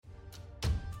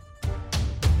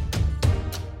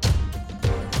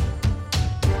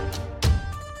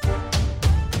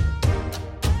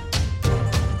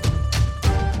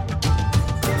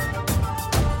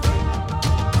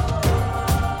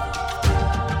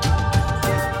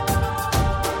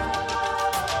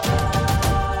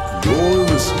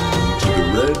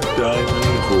Red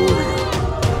Diamond Warrior,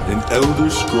 an Elder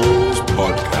Scrolls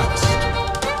podcast.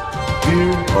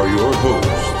 Here are your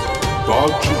hosts,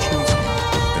 Bob Chichinski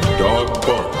and Dog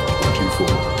Bark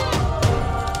 24.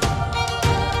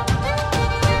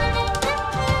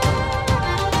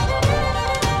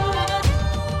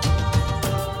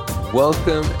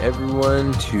 Welcome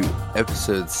everyone to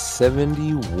episode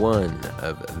 71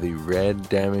 of the Red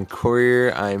Diamond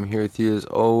Courier. I'm here with you as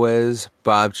always,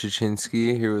 Bob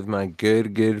Chichinski, here with my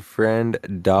good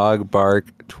friend Dog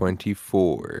Bark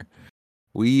 24.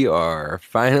 We are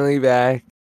finally back.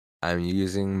 I'm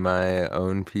using my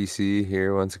own PC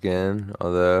here once again,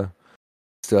 although it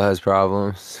still has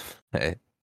problems. Hey,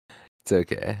 it's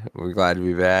okay. We're glad to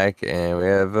be back, and we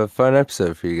have a fun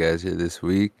episode for you guys here this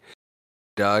week.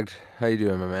 Dog, how you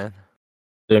doing, my man?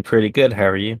 Doing pretty good. How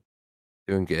are you?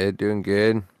 Doing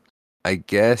good. I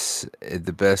guess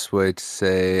the best way to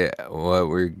say what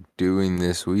we're doing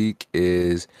this week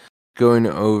is going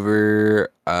over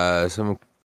some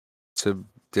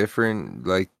different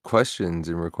questions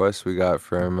and requests we got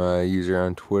from a user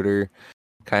on Twitter,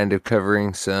 kind of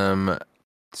covering some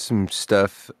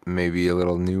stuff maybe a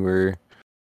little newer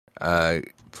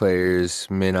players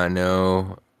may not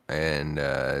know, and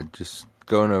just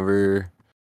going over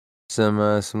some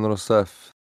little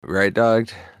stuff, right, dog?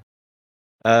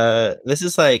 This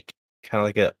is kind of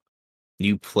like a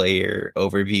new player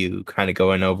overview, kind of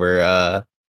going over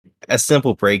a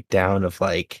simple breakdown of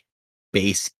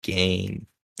base game.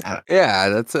 Yeah,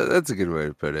 that's a good way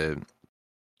to put it.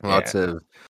 Lots of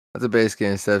base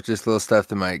game stuff, just little stuff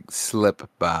that might slip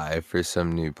by for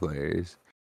some new players.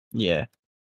 Yeah.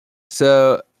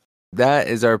 So that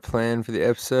is our plan for the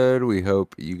episode. We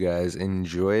hope you guys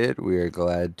enjoy it. We are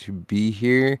glad to be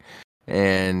here.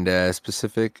 And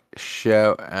specific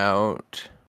shout out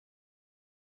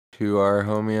to our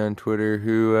homie on Twitter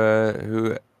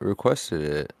who requested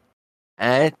it,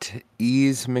 at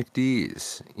Ease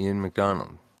McDees, Ian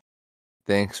McDonald.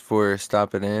 Thanks for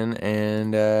stopping in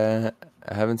and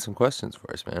having some questions for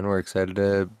us, man. We're excited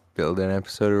to build an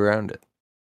episode around it.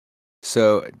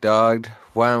 So, Dog,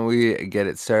 why don't we get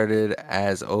it started,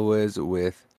 as always,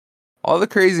 with all the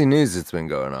crazy news that's been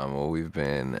going on while we've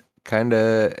been kind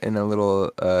of in a little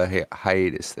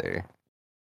hiatus there.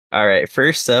 All right.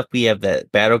 First up, we have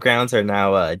that Battlegrounds are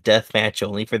now deathmatch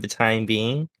only for the time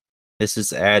being. This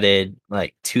was added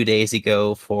 2 days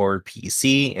ago for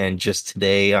PC and just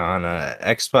today on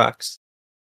Xbox.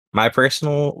 My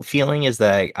personal feeling is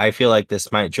that I feel like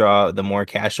this might draw the more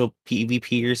casual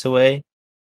PvPers away.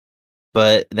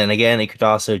 But then again, it could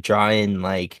also draw in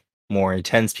more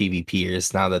intense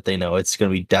PvPers now that they know it's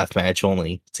going to be deathmatch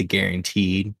only. It's a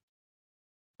guaranteed.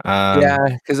 Yeah,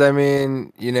 because I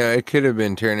mean, it could have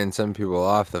been turning some people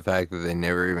off, the fact that they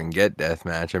never even get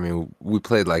deathmatch. I mean, we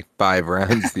played 5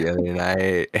 rounds the other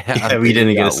night. Yeah, we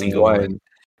didn't get a single one.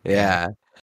 Yeah.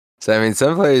 So I mean,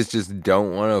 some players just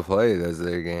don't want to play those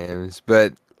other games,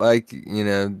 but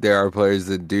there are players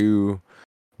that do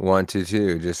want to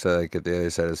too, just at the other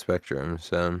side of the spectrum.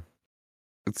 So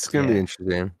it's gonna be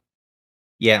interesting.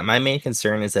 Yeah, my main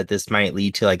concern is that this might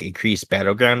lead to increased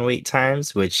battleground wait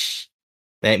times, which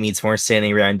that means more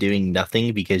standing around doing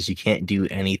nothing because you can't do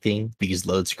anything because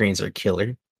load screens are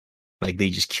killer.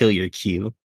 They just kill your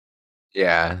queue.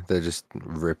 Yeah, they just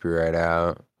rip you right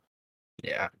out.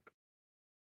 Yeah.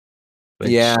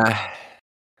 Yeah.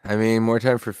 I mean, more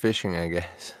time for fishing, I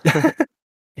guess.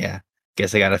 Yeah.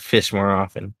 Guess I gotta fish more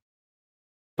often.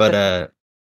 But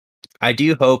I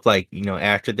do hope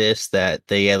after this that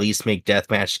they at least make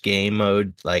deathmatch game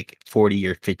mode 40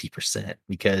 or 50%,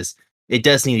 because it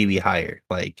does need to be higher.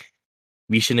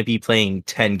 We shouldn't be playing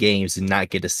 10 games and not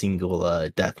get a single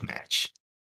deathmatch.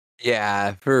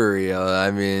 Yeah, for real.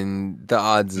 I mean, the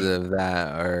odds of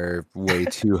that are way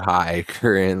too high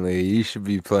currently. You should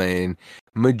be playing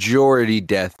majority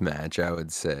deathmatch, I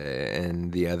would say,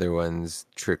 and the other ones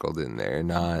trickled in there,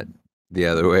 not the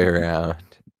other way around.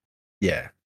 Yeah.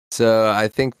 So I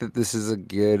think that this is a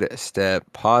good step.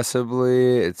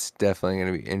 Possibly, it's definitely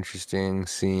going to be interesting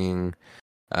seeing.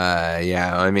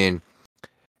 I mean,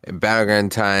 in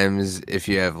Battleground times, if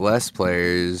you have less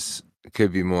players, it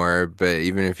could be more. But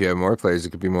even if you have more players,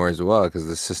 it could be more as well, because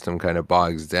the system kind of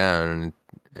bogs down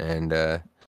and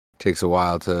takes a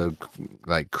while to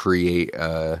create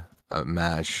a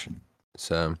match.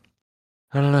 So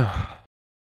I don't know.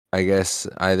 I guess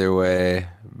either way,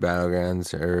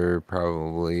 Battlegrounds are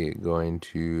probably going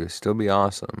to still be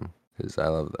awesome because I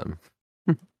love them.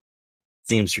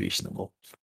 Seems reasonable.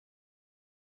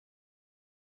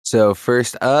 So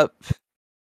first up,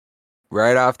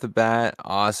 right off the bat,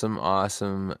 awesome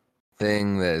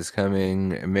thing that is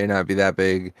coming. It may not be that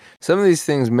big. Some of these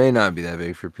things may not be that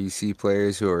big for PC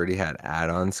players who already had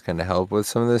add-ons kind of help with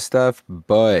some of this stuff,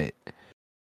 but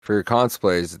for console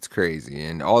players, it's crazy.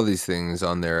 And all these things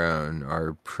on their own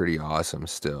are pretty awesome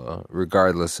still,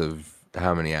 regardless of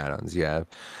how many add-ons you have.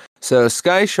 So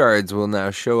sky shards will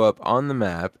now show up on the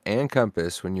map and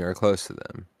compass when you are close to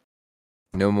them.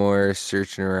 No more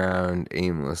searching around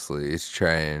aimlessly to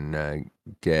try and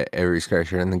get every sky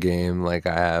shard in the game like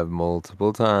I have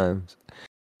multiple times.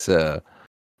 So,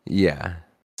 yeah.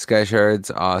 Sky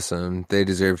shards, awesome. They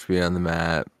deserve to be on the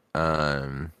map.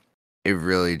 It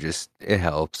really it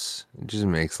helps. It just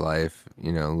makes life, a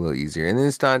little easier. And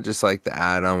it's not just like the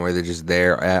add-on where they're just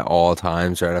there at all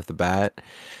times right off the bat.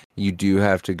 You do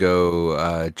have to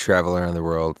go travel around the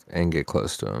world and get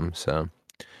close to them. So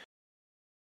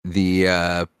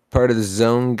the part of the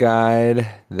zone guide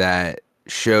that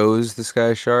shows the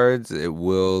sky shards, it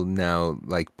will now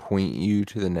like point you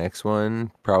to the next one,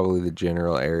 probably the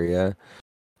general area.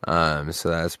 So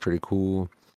that's pretty cool.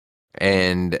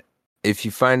 And if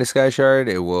you find a sky shard,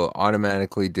 it will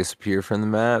automatically disappear from the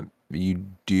map. You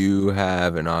do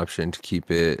have an option to keep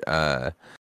it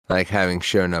like having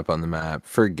shown up on the map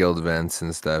for guild events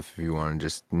and stuff if you want to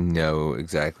just know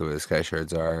exactly where the sky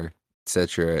shards are,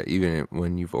 etc., even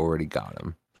when you've already got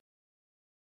them.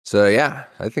 So yeah,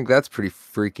 I think that's pretty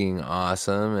freaking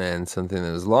awesome and something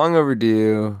that was long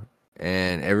overdue,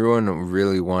 and everyone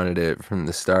really wanted it from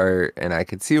the start, and I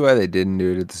could see why they didn't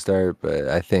do it at the start, but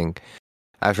I think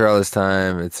after all this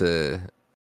time, it's a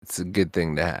good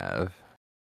thing to have.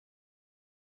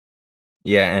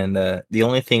 Yeah, and the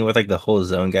only thing with like the whole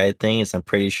zone guide thing is I'm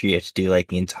pretty sure you have to do like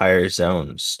the entire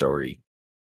zone story.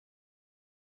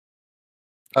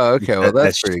 Oh, okay, well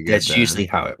that's pretty good That's then. usually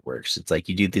how it works. It's like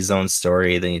you do the zone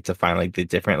story, then you have to find like the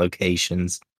different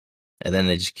locations, and then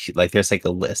they just like there's like a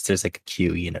list, there's like a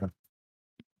queue, you know.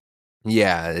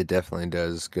 Yeah, it definitely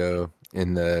does go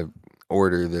in the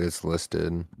order that it's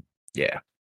listed. Yeah.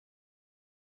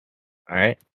 All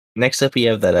right. Next up, we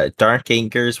have that Dark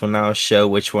Anchors will now show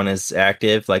which one is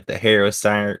active, like the Hero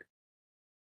Storms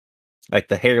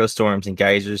and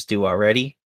Geysers do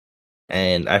already.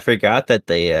 And I forgot that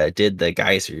they did the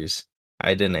Geysers.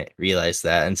 I didn't realize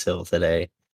that until today.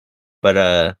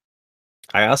 But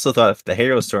I also thought if the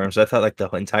Hero Storms, I thought like the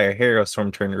entire Hero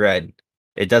Storm turned red.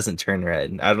 It doesn't turn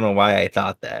red. I don't know why I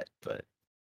thought that, but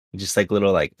just like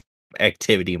little like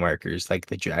activity markers like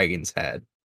the dragons had.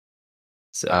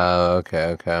 So Oh,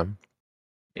 okay.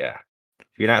 yeah. If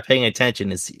you're not paying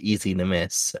attention, it's easy to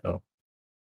miss. So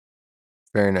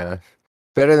Fair enough.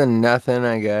 Better than nothing,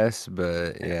 I guess,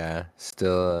 but yeah. yeah,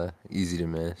 still easy to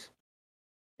miss.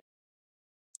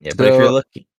 Yeah, but So, if you're go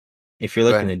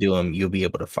looking ahead. to do them, you'll be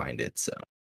able to find it. So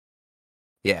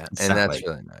Yeah, it's and not that's like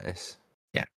really nice.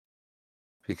 yeah.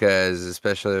 Because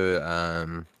especially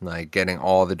like getting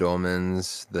all the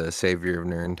dolmens, the Savior of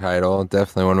Nern title,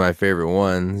 definitely one of my favorite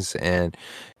ones. And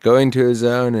going to a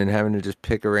zone and having to just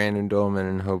pick a random dolmen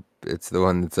and hope it's the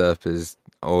one that's up is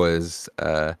always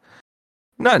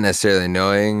not necessarily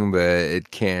annoying, but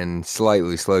it can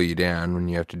slightly slow you down when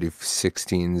you have to do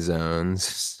 16 zones.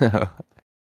 So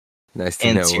nice to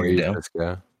And know where you Cyrodiil. just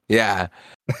go. Yeah,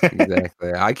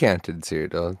 exactly. I counted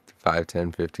Cyrodiil 5,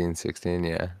 10, 15, 16.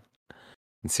 Yeah.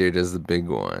 And Cyrodiil's the big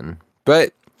one.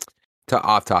 But to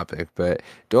off topic, but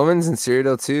dolmens and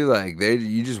Cyrodiil too, like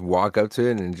you just walk up to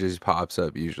it and it just pops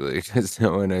up usually because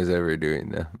no one is ever doing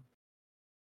them.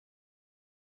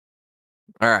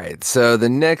 All right, so the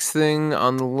next thing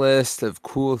on the list of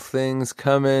cool things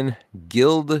coming,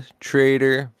 Guild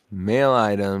Trader mail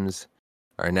items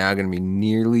are now going to be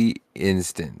nearly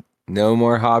instant. No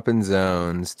more hopping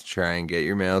zones to try and get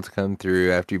your mail to come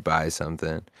through after you buy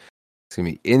something. It's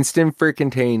gonna be instant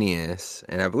freakintaneous,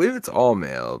 and I believe it's all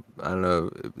mail. I don't know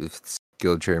if it's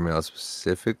Guild Trader mail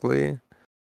specifically,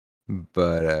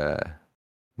 but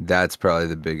that's probably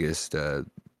the biggest,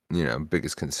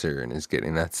 biggest concern is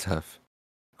getting that stuff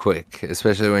quick,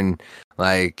 especially when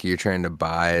like you're trying to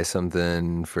buy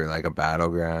something for like a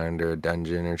battleground or a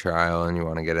dungeon or trial, and you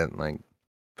want to get it and, like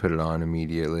put it on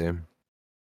immediately.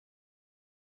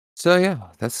 So yeah,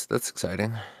 that's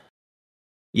exciting.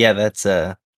 Yeah, that's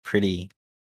pretty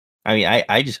I mean,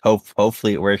 I just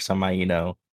hopefully it works on my,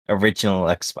 original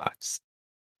Xbox,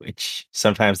 which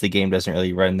sometimes the game doesn't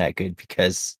really run that good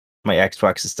because my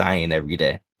Xbox is dying every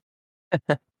day.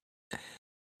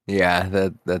 Yeah,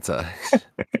 that's All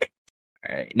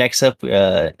right. Next up,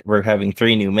 we're having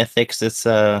 3 new mythics this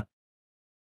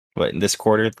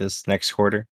quarter, this next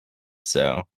quarter.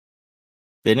 So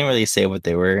they didn't really say what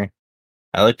they were.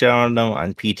 I looked on them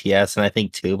on PTS and I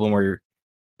think 2 of them were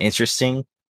interesting.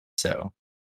 So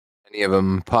Any of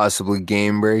them possibly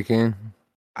game breaking?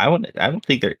 I don't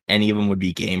think any of them would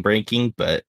be game breaking,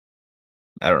 but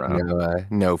I don't know.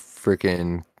 No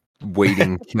freaking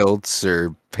waiting kilts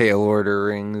or pale order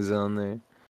rings on there.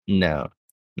 No.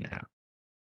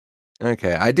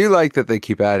 Okay, I do like that they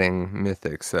keep adding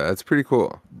mythics, so that's pretty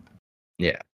cool.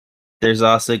 Yeah. There's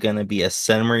also going to be a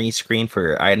summary screen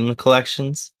for item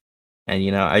collections.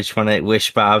 And, I just want to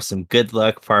wish Bob some good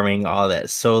luck farming all that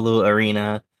solo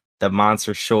arena, the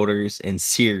monster shoulders, and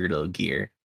serial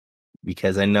gear.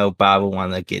 Because I know Bob will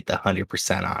want to get the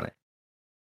 100% on it.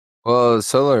 Well,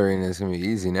 solo arena is gonna be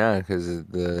easy now because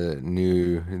of the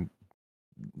new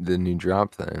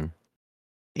drop thing.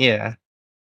 Yeah.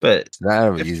 But So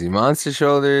that'll be easy. Monster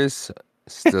shoulders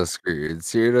still screwed.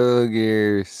 Serial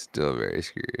gear still very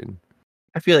screwed.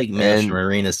 I feel like Maelstrom And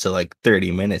Arena is still like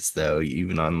 30 minutes though,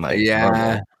 even on like yeah,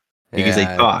 normal. Because they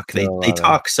it's talk. still They a lot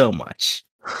talk so much.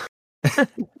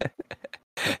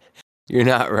 You're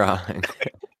not wrong.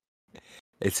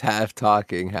 It's half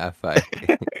talking, half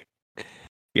fighting.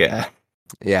 Yeah.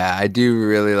 Yeah, I do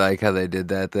really like how they did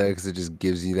that though, because it just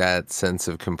gives you that sense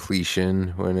of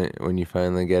completion when you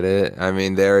finally get it. I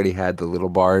mean, they already had the little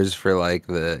bars for like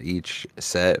the each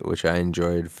set, which I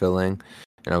enjoyed filling,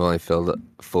 and I've only filled it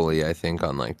fully, I think,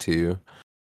 on like 2.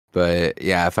 But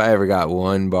yeah, if I ever got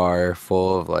 1 bar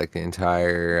full of like the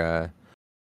entire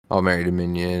All Mary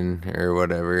Dominion or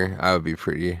whatever, I would be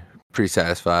pretty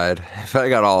satisfied. If I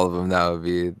got all of them, that would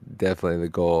be definitely the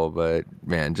goal. But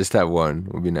man, just have 1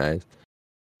 would be nice.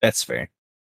 That's fair.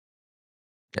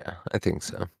 Yeah, I think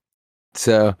so.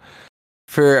 So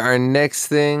for our next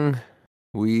thing,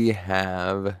 we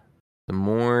have some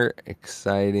more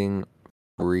exciting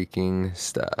freaking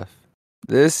stuff.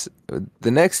 The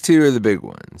next 2 are the big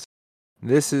ones.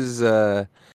 This is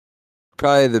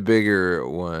probably the bigger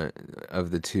one of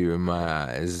the 2 in my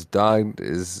eyes. Dog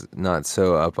is not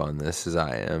so up on this as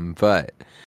I am, but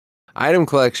item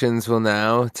collections will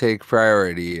now take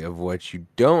priority of what you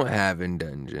don't have in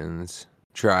dungeons,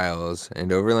 trials,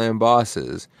 and overland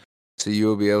bosses, so you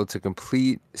will be able to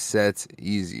complete sets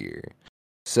easier.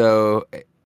 So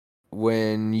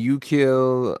when you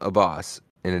kill a boss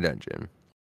in a dungeon,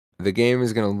 the game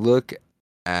is going to look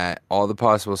at all the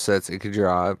possible sets it could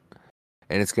drop,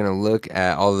 and it's going to look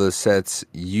at all the sets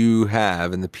you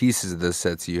have and the pieces of those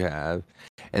sets you have,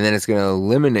 and then it's going to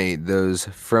eliminate those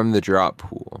from the drop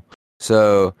pool.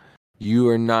 So you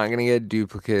are not going to get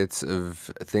duplicates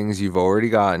of things you've already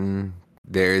gotten.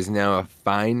 There is now a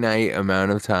finite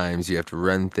amount of times you have to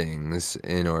run things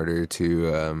in order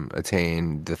to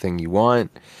attain the thing you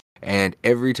want. And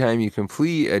every time you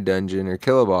complete a dungeon or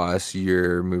kill a boss,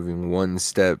 you're moving 1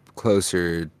 step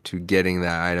closer to getting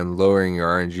that item, lowering your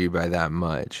RNG by that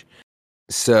much.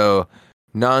 So,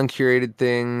 non-curated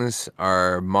things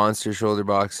are monster shoulder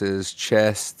boxes,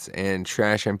 chests, and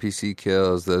trash NPC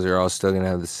kills. Those are all still going to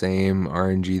have the same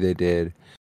RNG they did.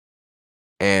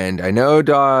 And I know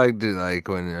Dog, like,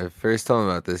 when I first told him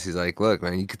about this, he's like, look,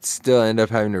 man, you could still end up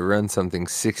having to run something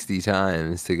 60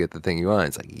 times to get the thing you want.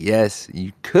 It's like, yes,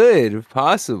 you could,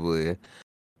 possibly.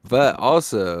 But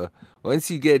also, once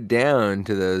you get down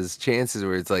to those chances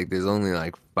where it's like there's only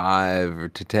like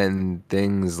 5 to 10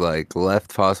 things like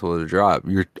left possible to drop,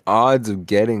 your odds of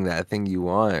getting that thing you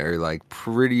want are like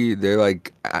they're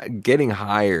like getting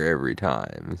higher every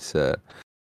time. So,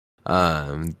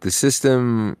 the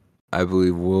system, I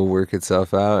believe, will work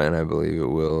itself out, and I believe it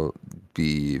will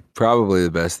be probably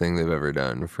the best thing they've ever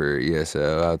done for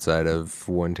ESO outside of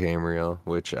One Tamriel,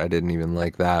 which I didn't even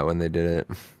like that when they did it.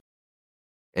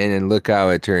 And then look how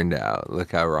it turned out.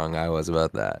 Look how wrong I was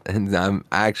about that. And I'm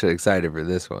actually excited for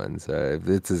this one. So if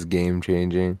this is game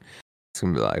changing, it's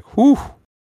gonna be like, whew.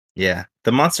 Yeah.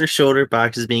 The monster shoulder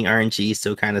boxes being RNG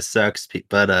still kind of sucks,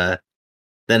 but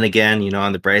then again,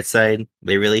 on the bright side,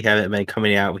 they really haven't been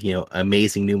coming out with,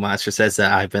 amazing new monster sets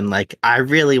that I've been like, I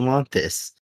really want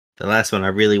this. The last one I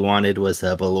really wanted was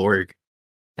Valorg,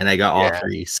 and I got all Yeah.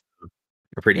 3. So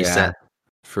we're pretty Yeah, set.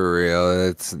 for real.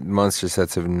 It's monster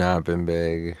sets have not been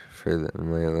big for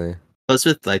them lately. Plus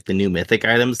with like the new mythic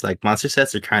items, like monster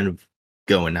sets are kind of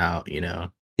going out,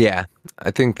 Yeah,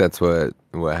 I think that's what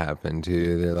happened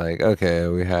too. They're like, okay,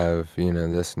 we have,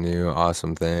 this new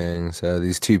awesome thing. So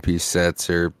these 2-piece sets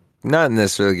are not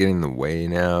necessarily getting in the way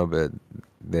now, but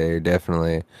they're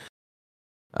definitely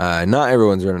not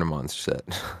everyone's running a monster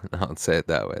set. I'll say it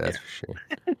that way, that's for sure.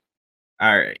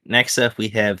 All right. Next up, we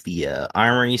have the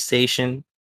Armory Station.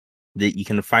 That you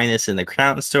can find this in the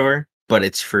Crown Store, but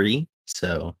it's free,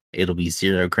 so it'll be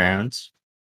 0 crowns.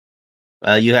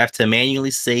 You have to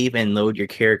manually save and load your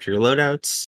character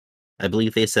loadouts. I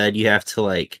believe they said you have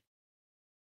to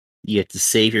you have to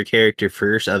save your character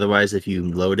first. Otherwise, if you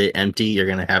load it empty, you're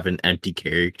gonna have an empty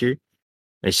character.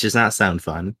 Which does not sound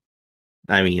fun.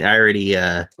 I mean, I already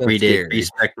Sounds redid scary.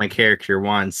 respect my character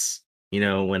once.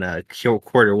 when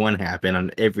quarter one happened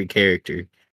on every character,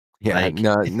 Yeah, like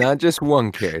not just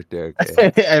one character.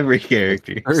 Okay, every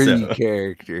character. 30 So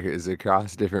characters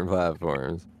across different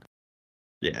platforms.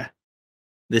 yeah,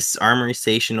 this armory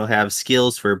station will have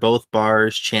skills for both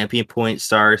bars, champion point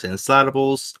stars, and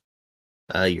slottables.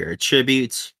 Your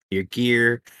attributes, your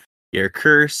gear, your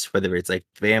curse, whether it's like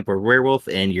vamp or werewolf,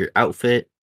 and your outfit.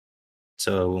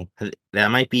 So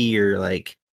that might be your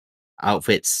like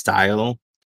outfit style,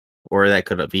 or that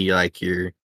could be like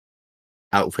your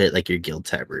outfit, like your guild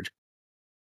tabard,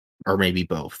 or maybe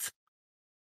both.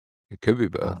 It could be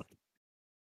both.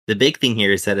 The big thing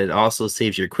here is that it also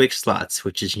saves your quick slots,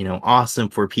 which is awesome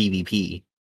for PvP.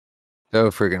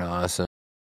 So freaking awesome.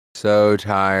 So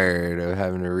tired of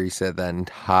having to reset that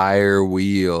entire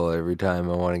wheel every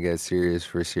time I want to get serious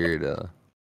for Cyrodiil.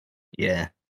 Yeah.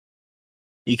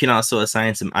 You can also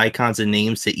assign some icons and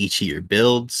names to each of your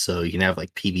builds, so you can have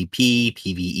like PvP,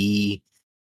 PvE,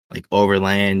 like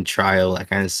Overland, Trial, that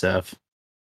kind of stuff.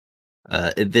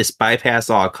 This bypass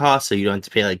all costs, so you don't have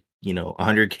to pay like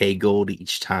 100k gold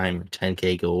each time, or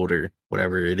 10k gold, or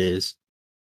whatever it is.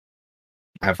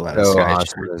 I have a lot of So Sky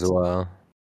awesome as Shards. well.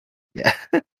 Yeah.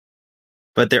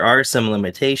 But there are some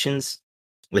limitations.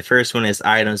 The first one is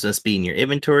items must be in your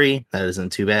inventory. That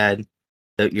isn't too bad.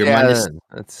 Your Yeah,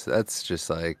 that's just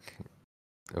like,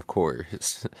 of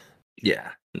course.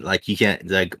 yeah, like you can't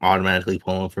like automatically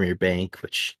pull them from your bank,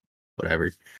 which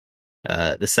whatever.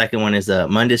 The second one is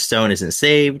Mundus Stone isn't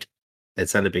saved.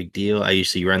 That's not a big deal. I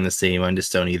usually run the same Mundus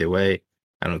Stone either way.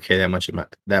 I don't care that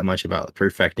much about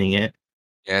perfecting it.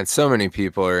 Yeah, and so many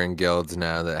people are in guilds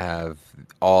now that have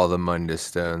all the Mundus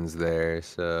stones there,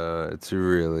 so it's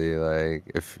really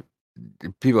like if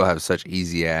people have such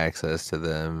easy access to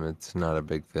them, it's not a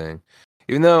big thing.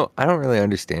 Even though I don't really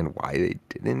understand why they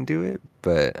didn't do it,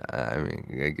 but I mean,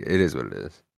 it is what it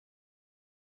is.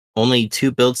 Only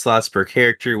 2 build slots per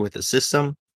character with the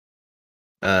system.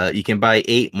 You can buy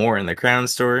 8 more in the Crown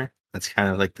Store. That's kind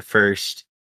of like the first,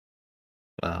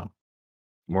 well,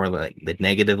 more like the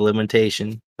negative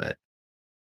limitation. But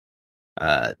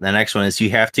the next one is you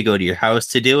have to go to your house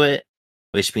to do it,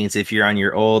 which means if you're on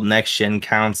your old next gen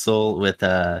console with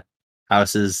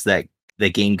houses that the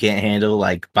game can't handle,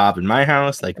 like Bob and my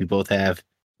house, like we both have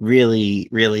really,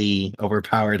 really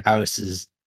overpowered houses.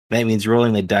 That means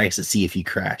rolling the dice to see if you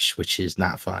crash, which is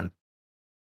not fun.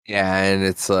 Yeah, and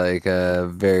it's like a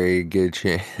very good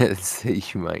chance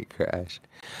that you might crash.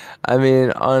 I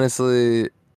mean, honestly,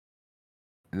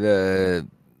 the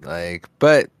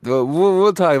but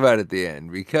we'll talk about it at the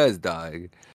end because, dog,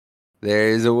 there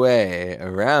is a way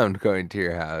around going to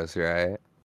your house, right?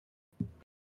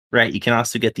 Right. You can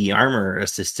also get the armor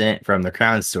assistant from the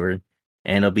Crown Store,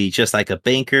 and it'll be just like a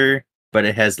banker, but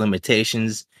it has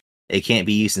limitations. It can't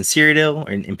be used in Cyrodiil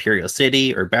or in Imperial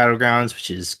City or Battlegrounds, which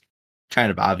is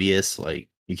kind of obvious. Like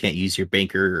you can't use your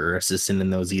banker or assistant in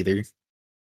those either.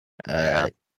 Yeah. Uh,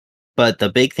 but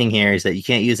the big thing here is that you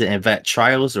can't use it in vet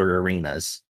trials or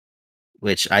arenas,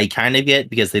 which I kind of get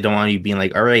because they don't want you being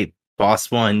like, all right, boss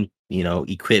one,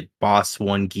 equip boss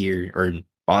one gear, or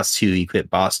boss two, equip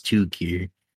boss two gear.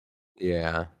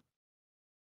 Yeah.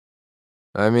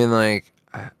 I mean, like,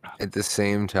 at the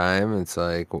same time, it's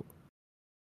like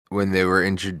when they were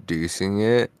introducing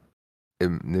it, they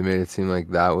made it seem like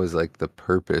that was like the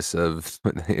purpose of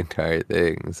the entire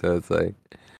thing. So it's like,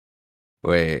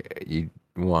 wait, you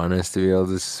want us to be able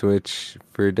to switch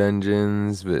for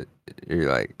dungeons, but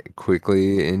you're like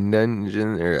quickly in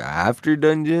dungeon or after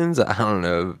dungeons? I don't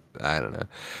know. I don't know.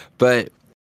 But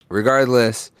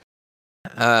regardless,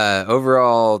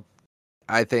 overall,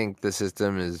 I think the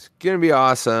system is gonna be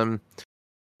awesome.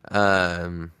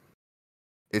 Um,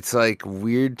 it's like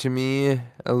weird to me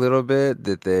a little bit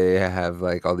that they have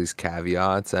like all these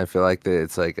caveats. I feel like that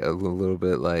it's like a little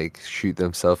bit like shoot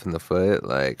themselves in the foot.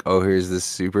 Like, oh, here's this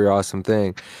super awesome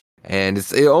thing, and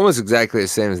it's almost exactly the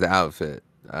same as the outfit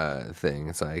thing.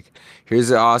 It's like here's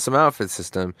the awesome outfit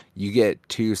system. You get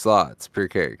 2 slots per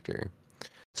character,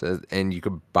 so and you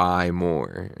could buy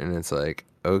more, and it's like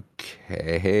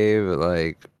okay, but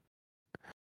like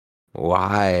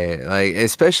why? Like,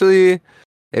 especially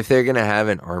if they're gonna have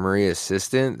an armory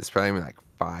assistant, it's probably gonna be like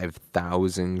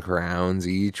 5,000 crowns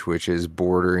each, which is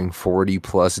bordering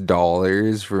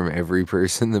 $40+ from every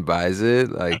person that buys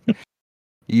it. Like,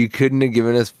 you couldn't have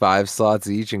given us 5 slots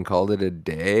each and called it a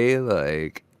day.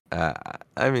 Like, uh,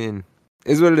 I mean,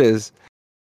 is what it is.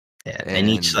 Yeah, and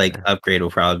each And like upgrade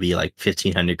will probably be like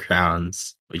 1,500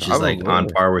 crowns, which is like on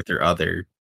probably, par with their other.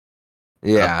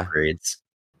 Yeah, upgrades.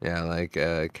 yeah, like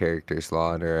character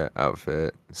slot or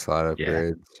outfit slot Yeah.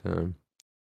 upgrades.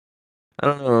 I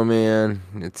don't know, man.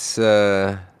 It's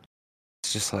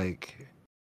just like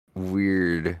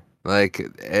weird. Like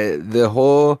the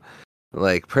whole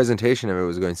like presentation of it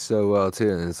was going so well too,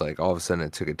 and it's like all of a sudden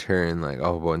it took a turn. Like,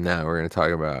 oh well, now we're gonna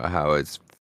talk about how it's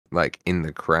like in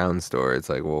the crown store. It's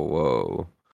like, whoa,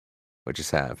 what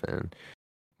just happened?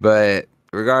 But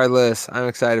regardless, I'm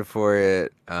excited for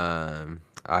it.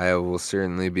 I will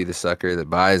certainly be the sucker that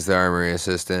buys the armory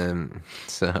assistant.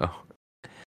 So,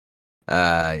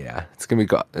 yeah, it's gonna be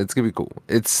cool. It's gonna be cool.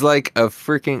 It's like a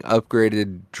freaking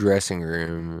upgraded dressing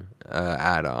room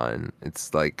add-on.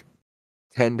 It's like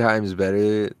 10 times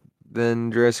better than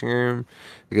dressing room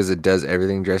because it does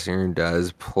everything dressing room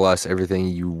does plus everything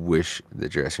you wish the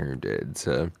dressing room did.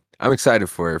 So, I'm excited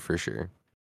for it for sure.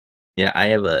 Yeah, I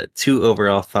have two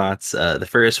overall thoughts. The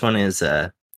first one is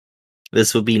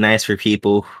this would be nice for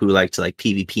people who like to like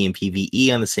PvP and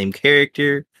PvE on the same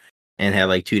character and have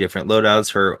like two different loadouts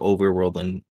for overworld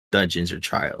and dungeons or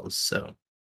trials. So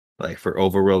like for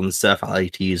overworld and stuff, I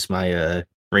like to use my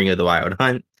Ring of the Wild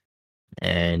Hunt,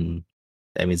 and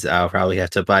that means I'll probably have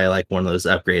to buy like one of those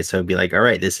upgrades. So it'd be like, all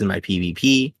right, this is my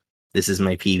PvP, this is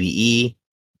my PvE,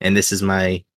 and this is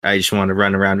my I just want to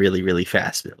run around really, really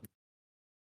fast build.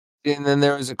 And then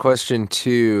there was a question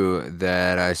too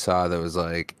that I saw that was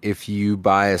like, if you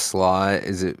buy a slot,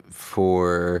 is it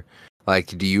for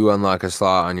like, do you unlock a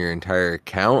slot on your entire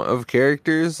account of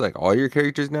characters? Like all your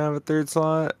characters now have a third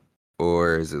slot?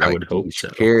 Or is it I like would hope each so.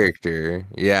 character?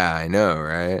 Yeah, I know,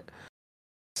 right?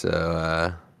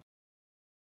 So,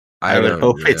 I I would don't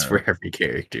hope it's know. for every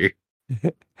character.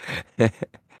 I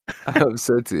hope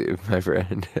so too, my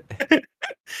friend.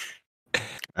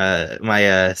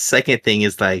 My second thing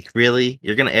is like, really,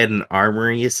 you're gonna add an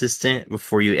armory assistant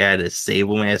before you add a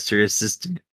stable master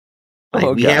assistant? Like,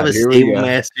 Oh we have God, a here we stable go.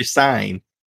 master sign.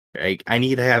 Like, I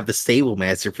need to have the stable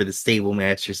master for the stable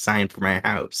master sign for my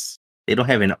house. They don't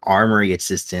have an armory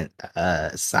assistant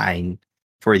sign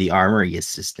for the armory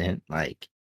assistant. Like,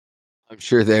 I'm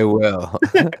sure they will.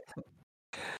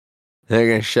 They're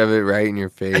gonna shove it right in your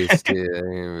face too. They're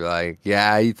gonna be like,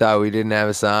 "Yeah, you thought we didn't have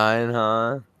a sign,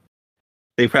 huh?"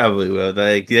 they probably will.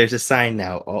 Like, there's a sign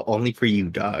now, only for you,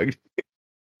 dog.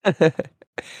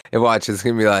 And watch, it's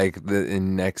gonna be like the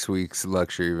in next week's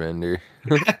luxury vendor.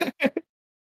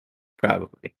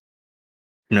 Probably.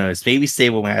 No, it's maybe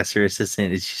stable master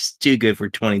assistant is just too good for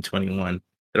 2021.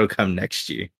 It'll come next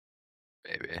year.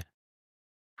 Maybe.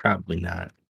 Probably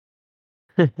not.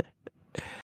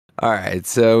 All right,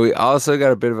 so we also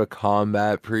got a bit of a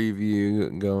combat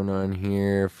preview going on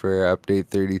here for update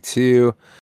 32.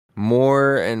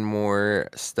 More and more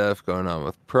stuff going on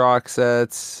with proc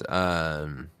sets.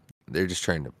 They're just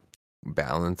trying to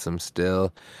balance them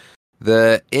still.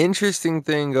 The interesting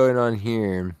thing going on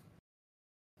here,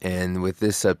 and with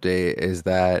this update, is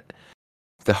that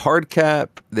the hard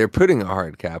cap, they're putting a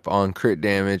hard cap on crit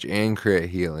damage and crit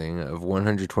healing of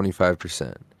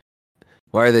 125%.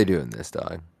 Why are they doing this,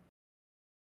 dog?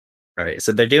 All right,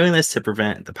 so they're doing this to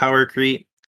prevent the power creep,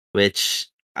 which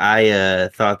I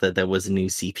thought that was a new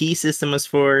CP system was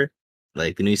for.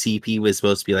 Like the new CP was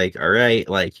supposed to be like, all right,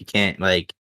 like you can't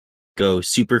like go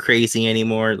super crazy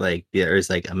anymore. Like there's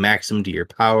like a maximum to your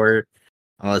power,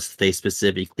 unless they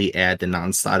specifically add the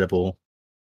non-slottable,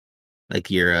 like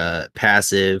your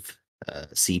passive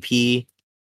CP,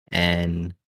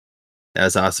 and that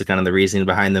was also kind of the reason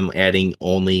behind them adding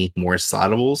only more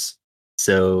slottables.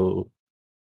 So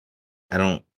I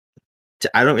don't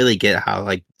I don't really get how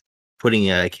like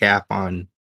putting a cap on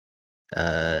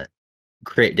uh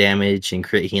crit damage and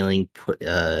crit healing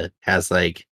has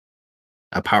like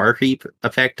a power creep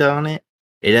effect on it.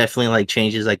 It definitely like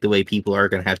changes like the way people are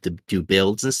gonna have to do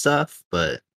builds and stuff,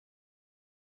 but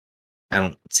I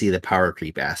don't see the power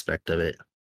creep aspect of it.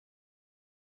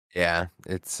 Yeah,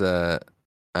 it's I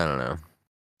don't know.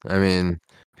 I mean,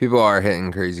 people are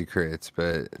hitting crazy crits,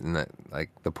 but not like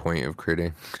the point of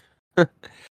critting.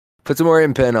 Put some more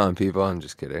impen on people. I'm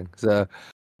just kidding. So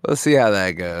we'll see how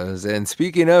that goes. And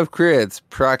speaking of crits,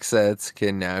 proc sets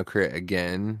can now crit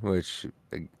again, which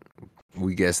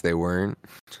we guess they weren't.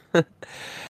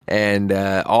 And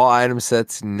all item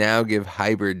sets now give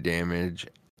hybrid damage,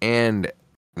 and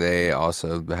they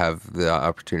also have the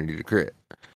opportunity to crit.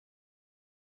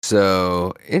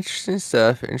 So interesting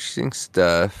stuff. Interesting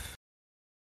stuff.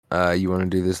 You want to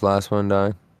do this last one,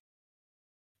 Don?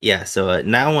 Yeah, so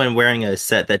now when wearing a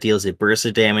set that deals a burst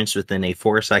of damage within a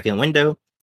 4-second window,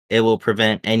 it will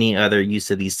prevent any other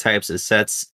use of these types of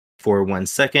sets for 1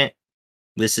 second.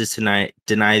 This is to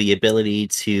deny the ability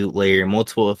to layer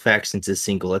multiple effects into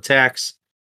single attacks.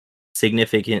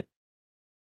 significantly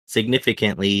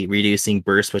reducing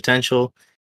burst potential.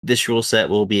 This rule set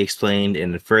will be explained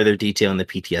in further detail in the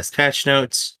PTS patch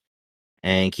notes.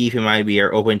 And keep in mind, we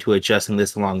are open to adjusting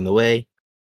this along the way.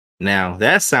 Now,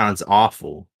 that sounds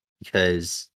awful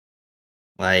because,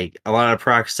 like, a lot of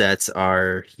proc sets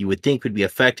you would think would be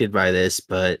affected by this,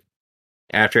 but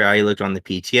after I looked on the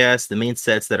PTS, the main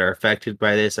sets that are affected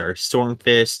by this are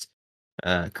Stormfist,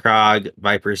 Krog,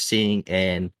 Viper Sting,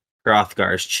 and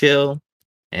Hrothgar's Chill.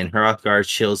 And Hrothgar's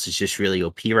Chills is just really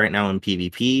OP right now in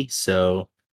PvP, so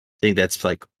I think that's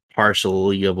like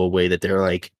partially of a way that they're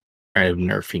like kind of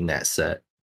nerfing that set.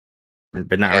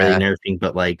 But not really Yeah. nerfing,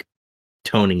 but like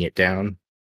toning it down.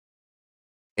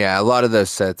 Yeah, a lot of those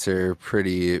sets are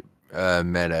pretty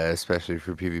meta, especially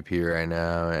for PvP right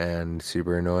now, and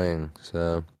super annoying.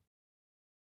 So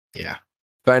Yeah.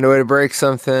 find a way to break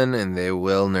something, and they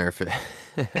will nerf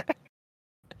it.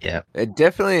 Yeah. It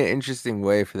definitely an interesting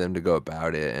way for them to go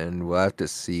about it, and we'll have to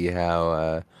see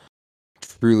how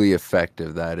truly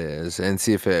effective that is, and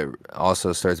see if it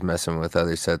also starts messing with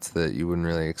other sets that you wouldn't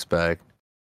really expect.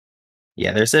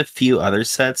 Yeah, there's a few other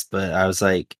sets, but I was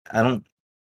like, I don't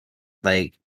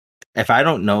like if I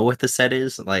don't know what the set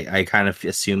is, like I kind of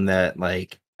assume that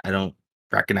like I don't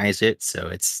recognize it, so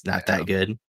it's not Yeah. that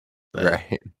good. But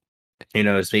Right. who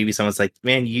knows? Maybe someone's like,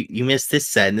 "Man, you missed this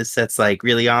set, and this set's like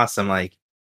really awesome." Like,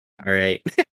 all right,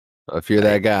 Well, if you're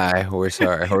that like, guy, we're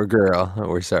sorry, or girl,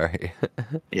 we're sorry.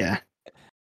 yeah,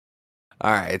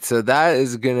 All right, so that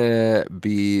is gonna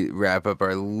be wrap up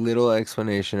our little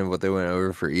explanation of what they went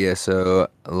over for ESO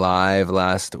live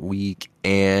last week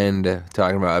and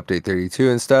talking about update 32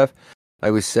 and stuff.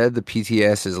 Like we said, the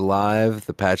PTS is live,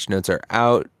 the patch notes are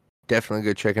out. Definitely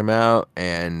go check them out,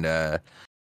 and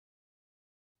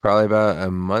probably about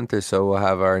a month or so we'll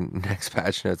have our next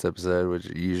patch notes episode, which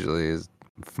usually is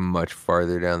much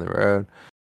farther down the road.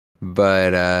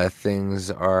 But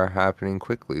things are happening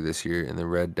quickly this year in the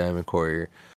Red Diamond Courier.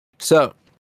 So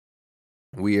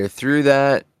we are through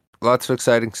that. Lots of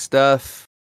exciting stuff.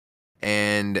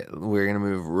 And we're going to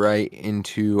move right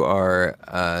into our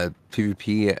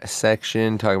PvP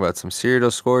section, talk about some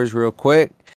Cyrodiil scores real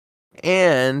quick,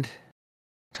 and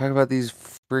talk about these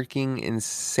freaking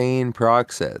insane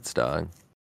proc sets, dog.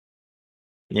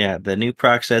 yeah. The new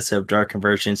proc sets of Dark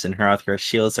Convergence and Hrothgar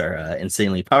Shields are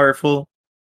insanely powerful.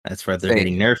 That's why they're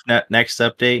getting nerfed next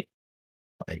update.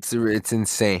 Like, It's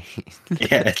insane.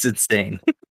 yeah, it's insane.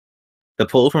 The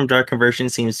pull from Dark Conversion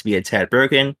seems to be a tad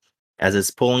broken, as it's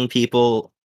pulling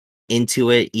people into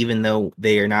it, even though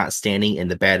they are not standing in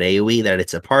the bad AoE that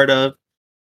it's a part of.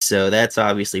 So that's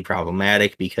obviously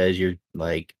problematic because you're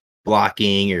like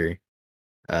blocking or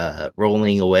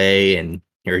rolling away and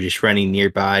you're just running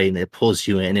nearby and it pulls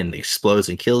you in and explodes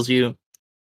and kills you.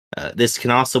 This can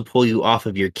also pull you off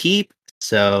of your keep.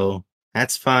 So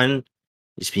that's fun.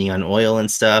 Just being on oil and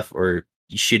stuff or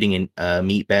shooting a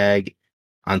meat bag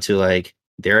onto like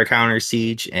their counter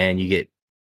siege and you get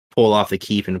pulled off the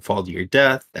keep and fall to your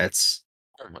death. That's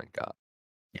Oh my god.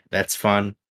 that's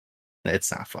fun.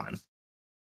 It's not fun.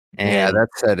 Yeah, And that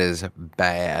set is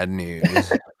bad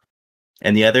news.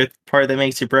 and the other part that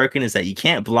makes it broken is that you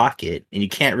can't block it and you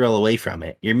can't roll away from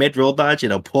it. Your mid roll dodge,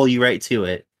 it'll pull you right to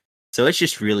it. So it's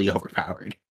just really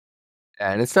overpowered.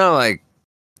 And it's not like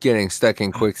getting stuck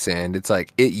in quicksand. It's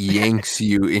like it yanks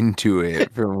you into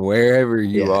it from wherever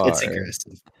you are. It's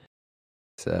aggressive.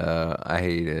 So I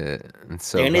hate it. It's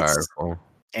so And powerful.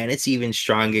 it's even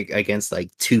strong against like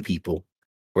two people.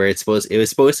 Where it was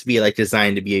supposed to be like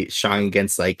designed to be strong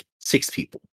against like 6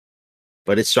 people.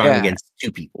 But it's strong Yeah. against 2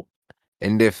 people.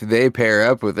 And if they pair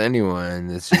up with anyone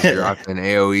that's just dropping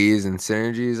AoEs and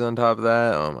synergies on top of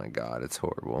that, oh my god, it's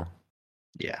horrible.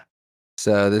 Yeah.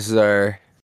 So this is our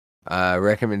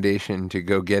recommendation to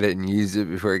go get it and use it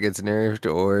before it gets nerfed,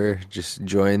 or just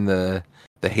join the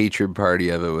hatred party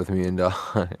of it with me and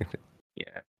Dog.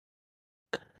 Yeah.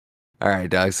 All right,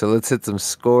 Dog. So let's hit some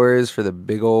scores for the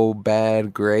big old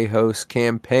bad gray host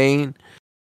campaign.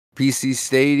 PC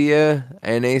Stadia,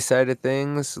 NA side of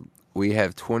things, we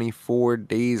have 24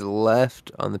 days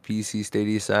left on the PC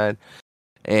Stadia side.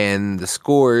 And the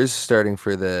scores starting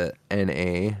for the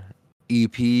NA,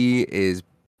 EP is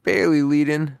barely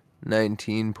leading,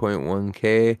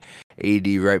 19.1k. AD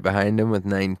right behind him with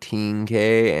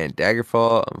 19k. And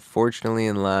Daggerfall, unfortunately,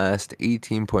 in last,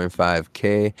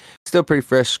 18.5k. Still pretty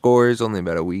fresh scores, only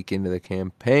about a week into the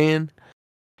campaign.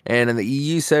 And on the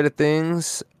EU side of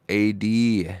things, AD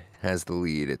has the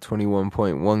lead at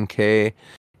 21.1k.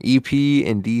 EP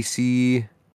and DC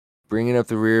bringing up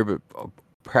the rear, but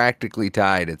practically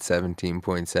tied at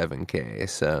 17.7k.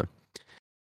 So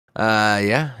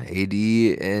Yeah, AD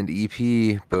and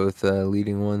EP both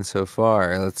leading one so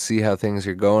far. Let's see how things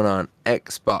are going on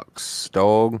Xbox,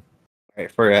 dog. All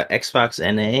right, for Xbox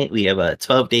NA, we have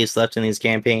 12 days left in these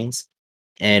campaigns,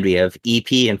 and we have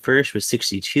EP in first with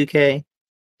 62k,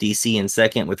 DC in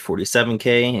second with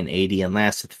 47k, and AD in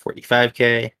last with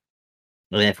 45k.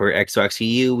 And then for Xbox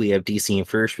EU, we have DC in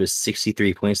first with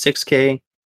 63.6k,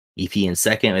 EP in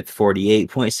second with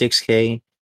 48.6k,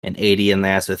 and AD in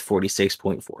last with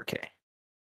 46.4k.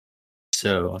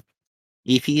 So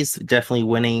EP is definitely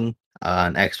winning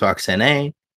on Xbox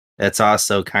NA. That's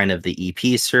also kind of the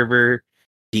EP server.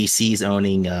 DC's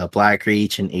owning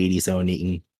Blackreach and 80's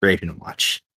owning Raven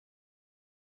Watch.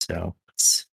 So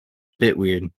it's a bit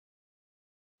weird.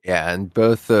 Yeah, and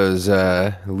both those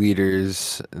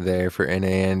leaders there for NA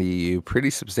and EU,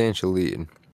 pretty substantial lead.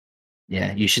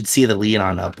 Yeah, you should see the lead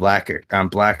on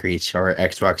Blackreach or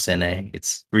Xbox NA.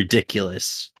 It's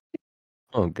ridiculous.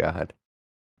 Oh God,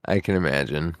 I can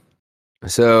imagine.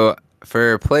 So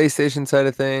for PlayStation side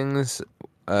of things,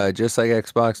 just like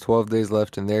Xbox, 12 days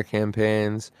left in their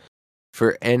campaigns.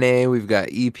 For NA, we've got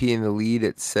EP in the lead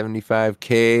at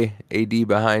 75k, AD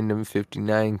behind them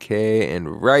 59k,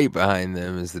 and right behind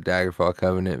them is the Daggerfall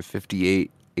Covenant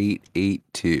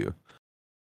 58,882.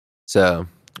 So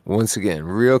once again,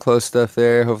 real close stuff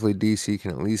there. Hopefully DC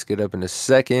can at least get up in a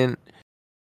second,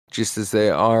 just as they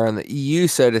are on the EU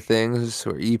side of things,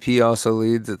 where EP also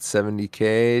leads at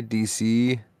 70k,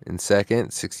 DC in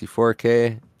second,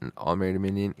 64k, and All-Mary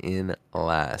Dominion in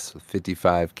last with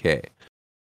 55k.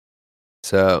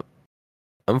 So,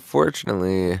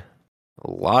 unfortunately, a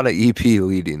lot of EP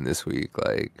leading this week.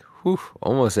 Like,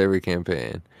 almost every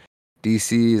campaign.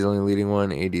 DC is only leading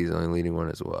one, AD is only leading one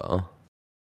as well.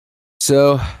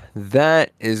 So,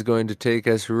 that is going to take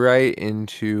us right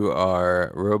into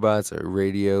our Robots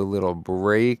Radio little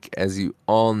break. As you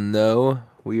all know,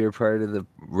 we are part of the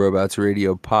Robots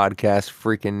Radio podcast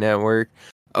freaking network.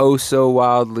 Oh, so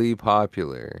wildly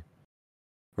popular.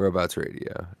 Robots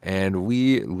Radio, and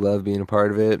we love being a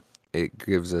part of it. It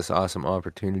gives us awesome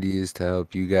opportunities to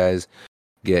help you guys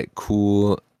get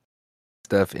cool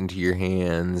stuff into your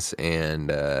hands and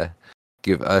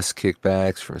give us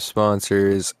kickbacks from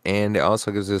sponsors, and it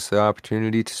also gives us the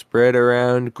opportunity to spread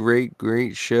around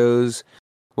great shows,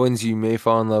 ones you may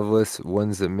fall in love with,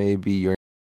 ones that may be your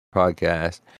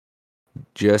podcast,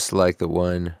 just like the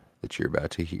one that you're about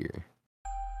to hear.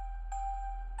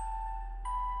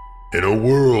 In a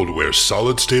world where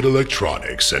solid-state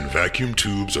electronics and vacuum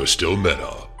tubes are still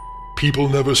meta, people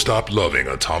never stop loving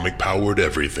atomic-powered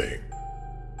everything.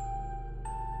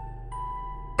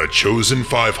 A chosen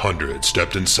 500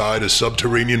 stepped inside a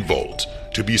subterranean vault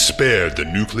to be spared the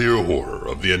nuclear horror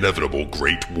of the inevitable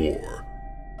Great War.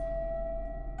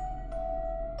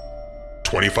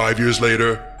 25 years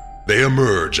later, they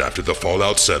emerge after the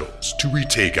fallout settles to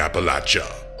retake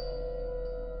Appalachia.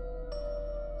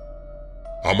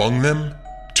 Among them,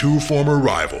 two former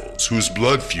rivals whose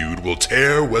blood feud will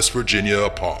tear West Virginia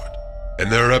apart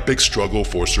in their epic struggle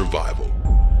for survival.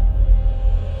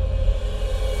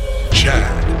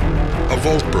 Chad, a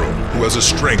vault bro who has a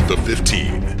strength of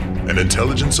 15, an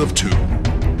intelligence of 2,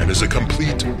 and is a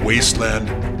complete wasteland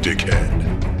dickhead.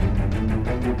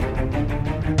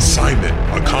 Simon,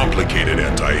 a complicated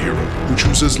anti-hero who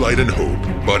chooses light and hope,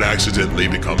 but accidentally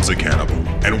becomes a cannibal,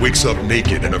 and wakes up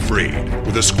naked and afraid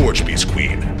with a Scorch Beast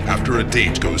queen after a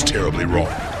date goes terribly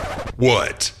wrong.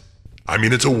 What? I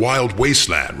mean, it's a wild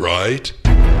wasteland, right?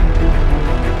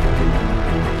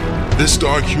 This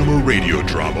dark humor radio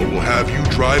drama will have you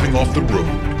driving off the road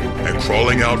and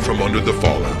crawling out from under the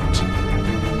fallout.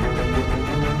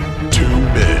 2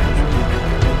 men,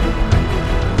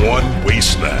 1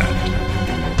 wasteland,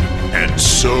 and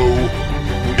so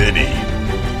many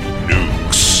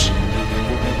nukes.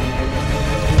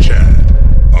 Chad,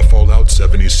 a Fallout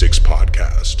 76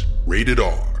 podcast, rated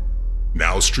R,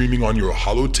 now streaming on your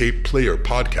holotape player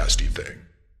podcasty thing.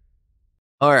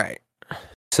 All right,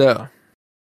 so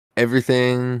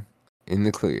everything in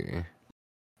the clear.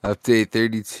 Update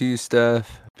 32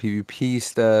 stuff, PvP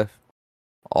stuff,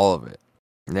 all of it.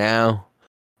 Now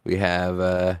we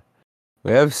have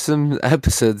some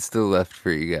episodes still left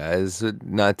for you guys.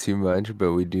 Not too much,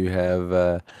 but we do have,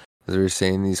 as we were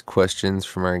saying, these questions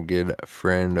from our good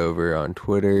friend over on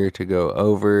Twitter to go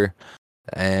over.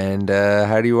 And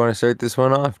how do you want to start this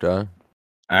one off, Don?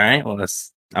 All right. Well,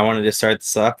 I wanted to start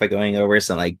this off by going over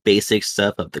some like basic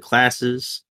stuff of the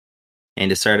classes. And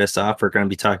to start us off, we're going to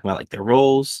be talking about like their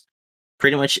roles.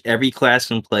 Pretty much every class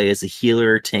can play as a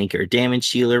healer, tank, or damage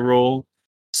healer role.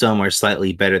 Some are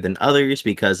slightly better than others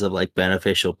because of like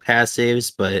beneficial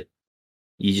passives, but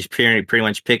You just pretty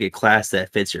much pick a class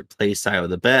that fits your playstyle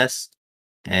the best,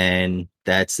 and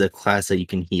that's the class that you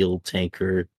can heal, tank,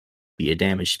 or be a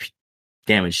damage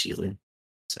dealer.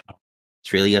 So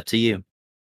it's really up to you.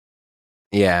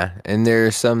 Yeah, and there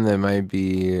are some that might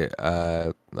be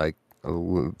like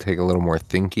take a little more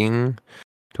thinking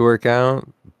to work out,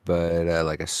 but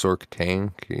like a Sork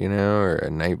tank, or a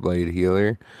Nightblade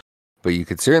healer. But you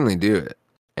could certainly do it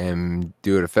and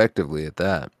do it effectively at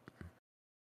that.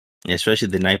 Yeah, especially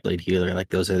the Nightblade healer, like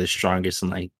those are the strongest in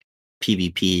like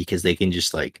PvP because they can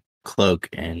just like cloak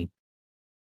and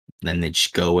then they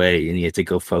just go away and you have to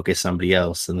go focus somebody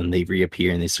else and then they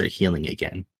reappear and they start healing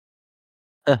again.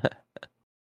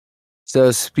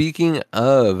 So speaking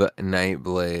of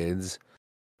Nightblades,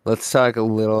 let's talk a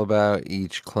little about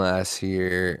each class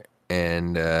here.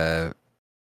 And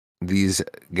these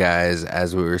guys,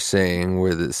 as we were saying,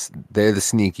 they're the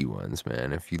sneaky ones,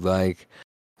 man. If you like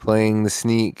playing the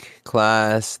sneak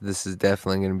class, this is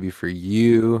definitely going to be for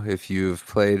you. If you've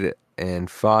played and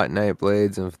fought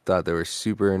Nightblades and thought they were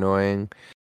super annoying,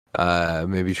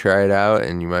 maybe try it out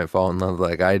and you might fall in love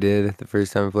like I did the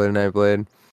first time I played a Nightblade.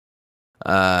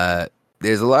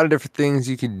 There's a lot of different things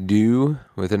you could do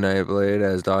with a Nightblade.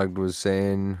 As Dog was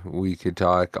saying, we could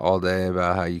talk all day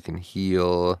about how you can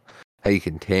heal, how you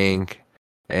can tank,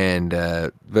 and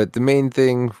but the main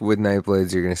thing with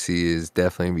Nightblades you're gonna see is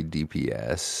definitely be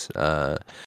DPS.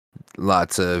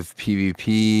 Lots of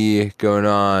PvP going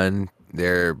on.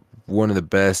 They're one of the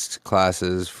best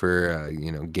classes for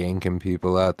ganking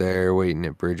people out there, waiting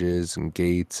at bridges and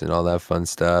gates and all that fun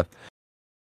stuff.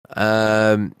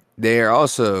 They are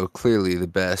also clearly the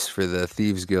best for the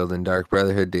Thieves Guild and Dark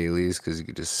Brotherhood dailies because you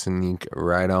could just sneak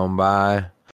right on by.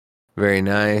 Very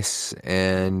nice,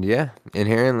 and yeah,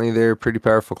 inherently they're a pretty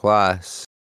powerful class.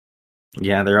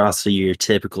 Yeah, they're also your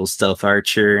typical stealth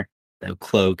archer. They'll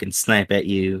cloak and snipe at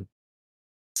you.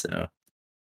 So,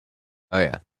 Oh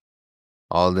yeah,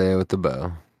 all day with the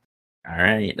bow. all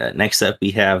right. Next up,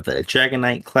 we have the Dragon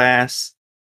Knight class.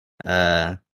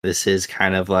 This is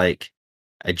kind of like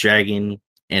a dragon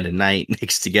and a knight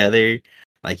mixed together.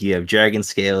 Like you have dragon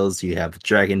scales, you have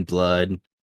dragon blood.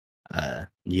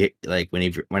 You like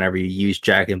whenever you use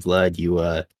dragon blood, you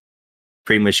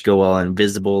pretty much go all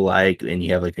invisible, and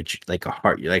you have like a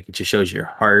heart. Like it just shows your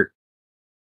heart,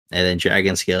 and then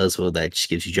dragon scales. Well, that just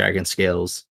gives you dragon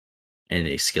scales, and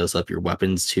it scales up your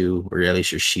weapons too, or at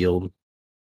least your shield.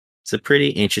 It's a pretty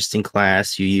interesting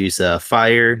class. You use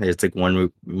fire. There's like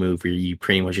one move where you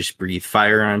pretty much just breathe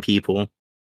fire on people.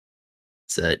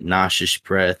 It's a nauseous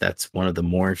breath. That's one of the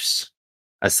morphs.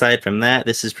 Aside from that,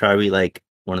 this is probably like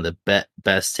one of the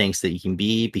best tanks that you can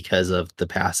be because of the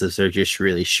passives are just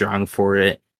really strong for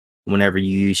it. Whenever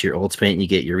you use your ultimate, you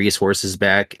get your resources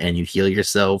back and you heal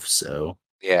yourself. So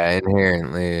Yeah,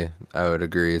 inherently, I would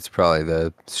agree. It's probably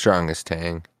the strongest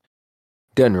tank.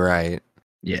 Done right.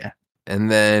 yeah,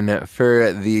 And then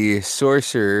for the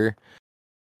sorcerer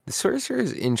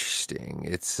is interesting.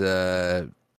 It's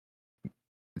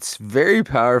very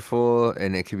powerful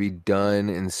and it can be done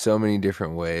in so many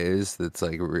different ways. That's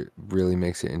like really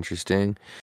makes it interesting.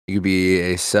 You could be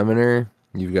a summoner.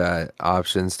 You've got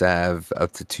options to have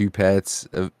up to 2 pets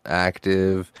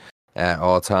active at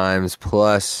all times,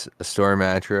 plus a storm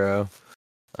atro.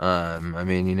 I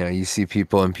mean, you see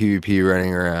people in PvP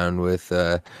running around with,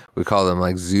 we call them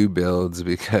like zoo builds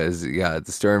because you got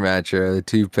the storm atro, the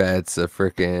 2 pets, a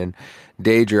freaking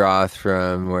Daedroth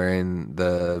from wearing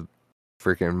the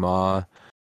freaking Maw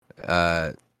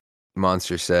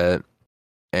monster set,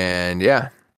 and yeah,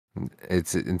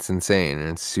 it's insane and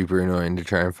it's super annoying to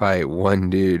try and fight one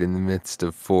dude in the midst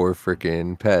of 4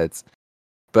 freaking pets.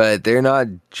 But they're not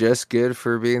just good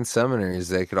for being summoners.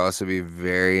 They could also be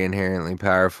very inherently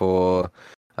powerful.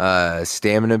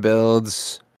 Stamina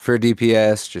builds for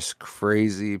DPS, just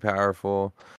crazy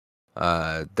powerful.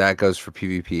 That goes for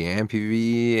PvP and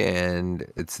PvE, and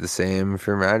it's the same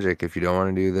for Magic. If you don't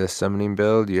want to do the summoning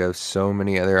build, you have so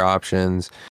many other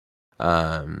options.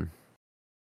 Yeah,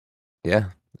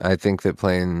 I think that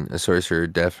playing a sorcerer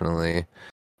definitely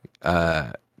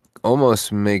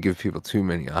almost may give people too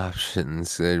many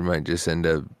options. They might just end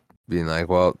up being like,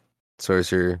 well,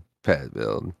 sorcerer, pet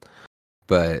build.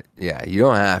 But yeah, you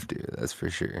don't have to, that's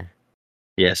for sure.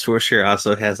 yeah. Sorcerer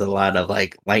also has a lot of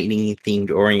like lightning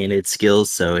themed oriented skills,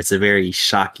 so it's a very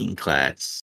shocking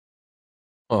class.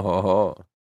 Oh,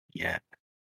 Yeah.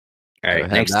 I All right. haven't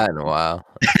had Next, that in a while.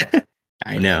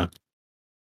 I know.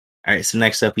 All right, so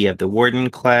next up we have the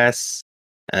Warden class.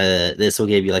 This will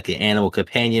give you like an animal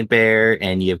companion bear,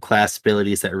 and you have class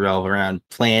abilities that revolve around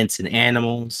plants and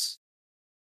animals.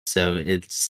 So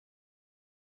it's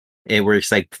it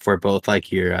works like for both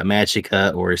like your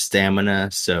magicka or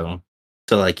stamina. So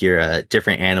like your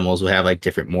different animals will have like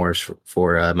different mores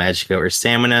for magicka or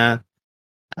stamina.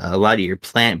 A lot of your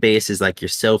plant base is like your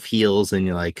self heals and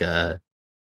your like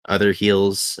other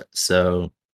heals.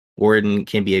 So Warden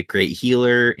can be a great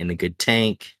healer and a good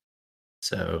tank.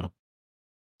 So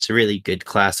it's a really good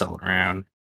class all around.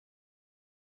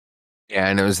 Yeah,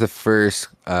 and it was the first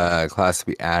class to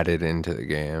be added into the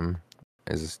game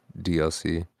as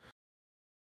DLC.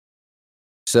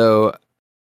 So,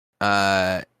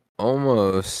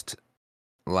 almost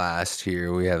last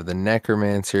here we have the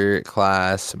Necromancer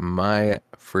class, my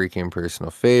freaking personal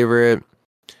favorite.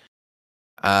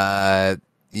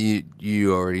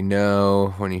 You already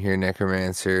know when you hear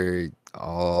Necromancer,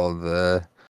 all the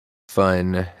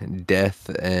fun death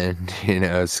and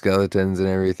skeletons and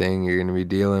everything you're gonna be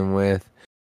dealing with.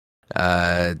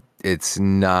 It's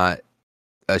not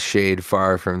a shade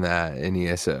far from that in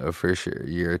ESO for sure.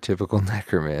 You're a typical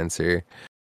necromancer.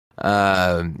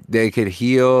 They could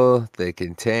heal, they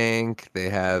can tank, they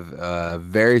have a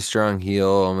very strong heal,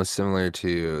 almost similar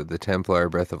to the Templar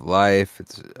Breath of Life.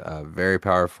 It's very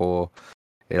powerful.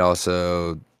 It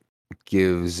also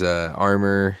gives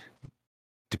armor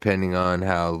depending on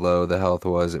how low the health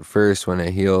was at first when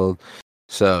it healed.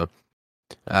 So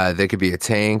they could be a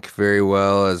tank very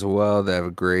well as well. They have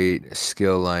a great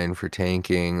skill line for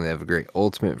tanking. They have a great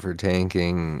ultimate for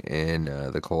tanking in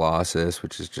the Colossus,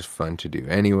 which is just fun to do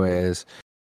anyways.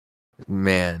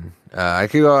 Man, I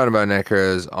could go on about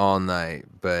Necros all night,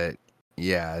 but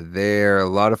yeah, they're a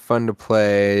lot of fun to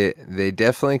play. They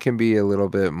definitely can be a little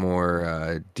bit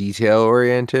more detail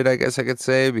oriented, I guess I could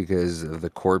say, because of the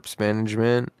corpse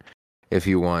management. If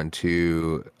you want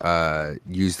to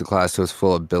use the class to its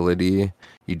full ability,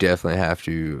 you definitely have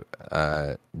to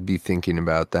be thinking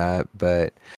about that.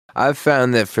 But I've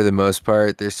found that for the most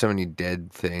part, there's so many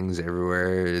dead things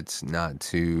everywhere. It's not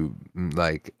too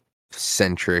like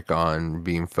centric on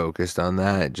being focused on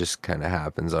that. It just kind of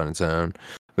happens on its own.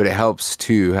 But it helps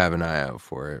to have an eye out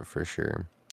for it for sure.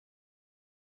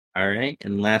 All right,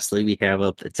 and lastly we have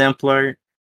up the Templar.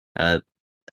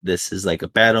 This is like a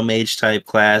battle mage type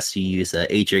class. You use a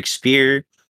Aedric Spear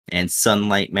and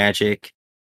Sunlight Magic.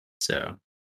 So,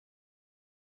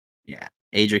 yeah,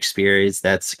 Aedric Spear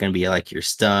that's going to be like your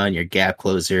stun, your gap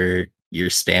closer, your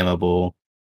spammable,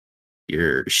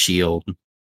 your shield.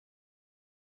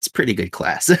 It's a pretty good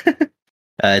class.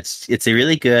 It's a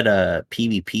really good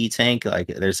PvP tank. Like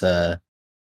there's a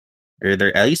or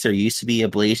there at least there used to be a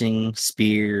blazing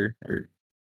spear or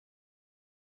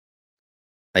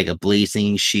like a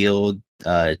blazing shield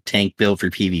tank build for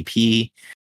PvP.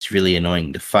 It's really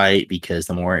annoying to fight because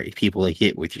the more people you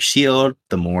hit with your shield,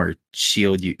 the more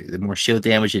shield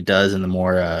damage it does, and the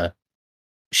more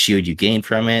shield you gain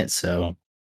from it. So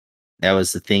that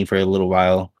was the thing for a little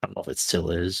while. I don't know if it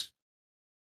still is.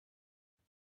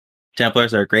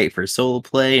 Templars are great for solo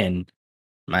play, and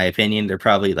in my opinion, they're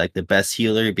probably like the best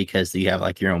healer because you have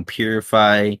like your own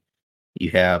purify.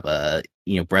 You have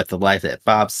Breath of Life that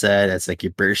Bob said. That's like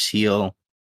your burst heal.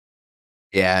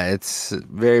 Yeah, it's a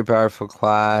very powerful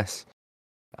class.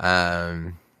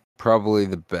 Um, Probably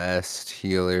the best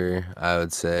healer, I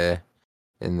would say,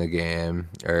 in the game,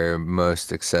 or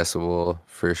most accessible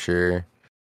for sure.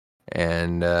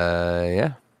 And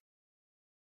yeah,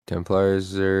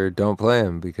 Templars don't play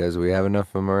them because we have enough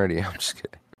of them already. I'm just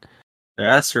kidding. The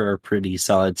rest are a pretty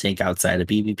solid tank outside of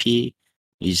PvP.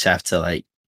 You just have to like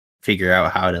figure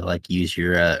out how to like use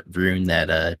your rune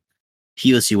that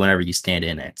heals you whenever you stand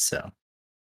in it. So,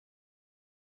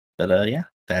 but yeah,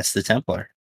 that's the Templar.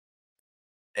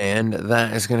 And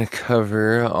that is going to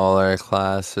cover all our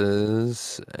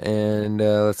classes. And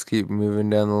let's keep moving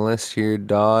down the list here,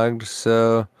 dog.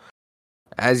 So,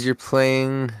 as you're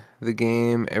playing the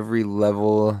game, every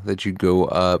level that you go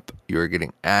up, you're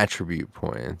getting attribute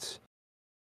points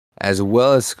as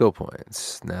well as skill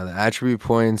points. Now, the attribute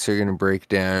points are going to break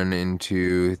down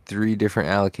into 3 different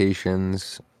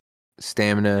allocations: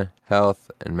 stamina,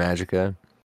 health, and magicka.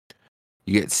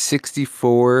 You get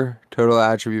 64 total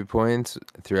attribute points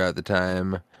throughout the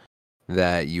time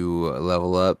that you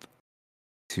level up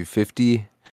to 50,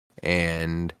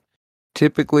 and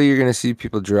typically you're going to see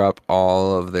people drop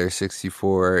all of their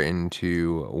 64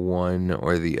 into one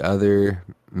or the other,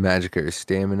 magicka or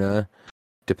stamina,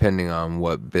 depending on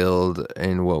what build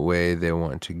and what way they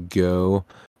want to go.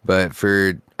 But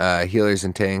for healers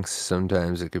and tanks,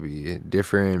 sometimes it could be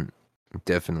different.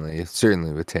 Definitely,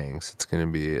 certainly with tanks, it's going to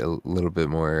be a little bit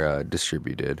more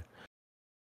distributed.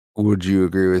 Would you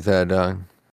agree with that, Don?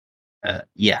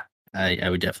 Yeah, I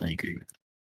would definitely agree with that.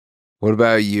 What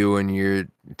about you when you're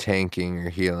tanking or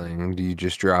healing? Do you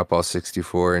just drop all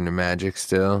 64 into magic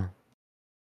still?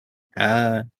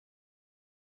 Uh,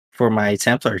 for my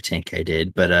Templar tank, I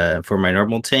did, but for my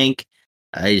normal tank,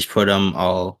 I just put them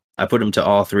all. I put them to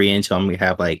all three until we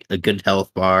have like a good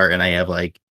health bar, and I have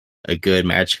like a good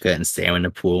magicka and stamina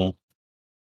pool.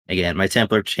 Again, my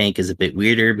Templar tank is a bit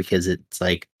weirder because it's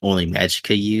like only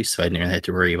magicka use, so I never had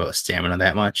to worry about stamina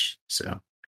that much. So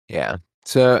Yeah.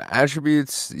 So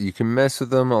attributes, you can mess with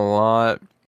them a lot.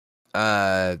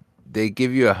 They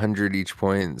give you 100 each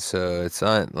point, so it's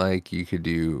not like you could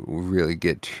do really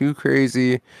get too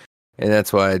crazy. And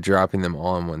that's why dropping them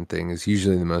all in one thing is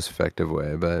usually the most effective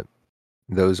way. But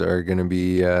those are going to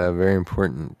be very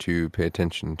important to pay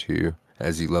attention to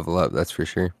as you level up, that's for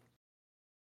sure.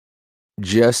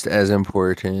 Just as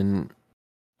important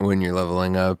when you're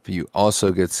leveling up, you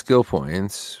also get skill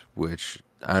points, which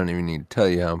I don't even need to tell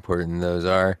you how important those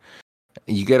are.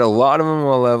 You get a lot of them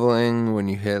while leveling when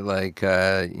you hit like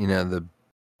the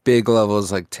big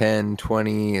levels like 10,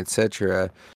 20,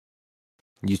 etc.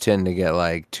 You tend to get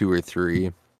like 2 or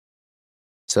 3.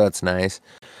 So that's nice.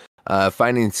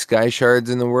 Finding sky shards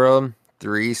in the world,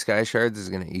 3 sky shards is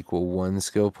going to equal 1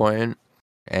 skill point.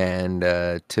 And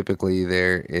typically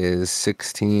there is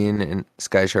 16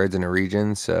 sky shards in a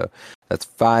region, so that's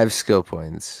 5 skill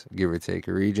points, give or take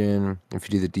a region. If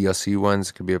you do the DLC ones,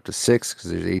 it could be up to 6 because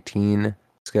there's 18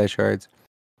 sky shards.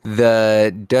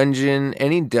 The dungeon,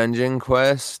 any dungeon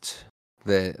quest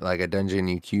that like a dungeon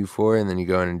you queue for, and then you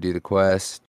go in and do the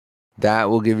quest, that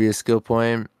will give you a skill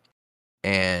point.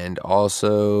 And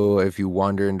also, if you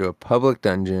wander into a public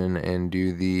dungeon and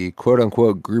do the quote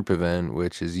unquote group event,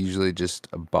 which is usually just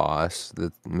a boss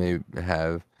that may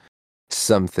have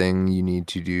something you need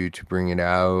to do to bring it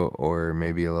out, or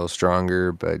maybe a little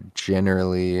stronger, but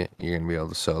generally you're going to be able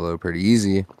to solo pretty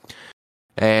easy.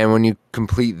 And when you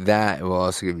complete that, it will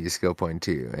also give you a skill point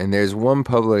too. And there's one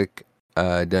public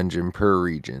dungeon per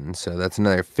region, so that's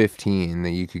another 15 that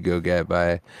you could go get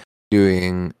by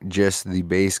doing just the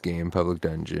base game public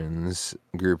dungeons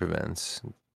group events.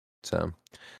 So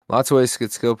lots of ways to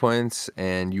get skill points,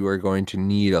 and you are going to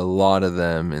need a lot of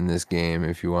them in this game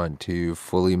if you want to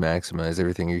fully maximize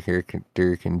everything your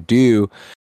character can do,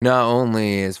 not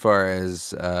only as far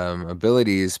as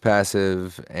abilities,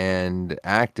 passive and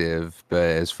active, but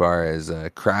as far as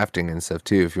crafting and stuff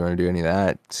too. If you want to do any of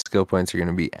that, skill points are going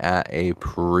to be at a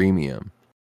premium.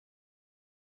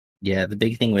 yeah, the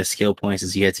big thing with skill points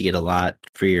is you have to get a lot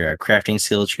for your crafting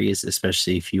skill trees,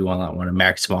 especially if you want to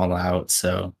max them all out.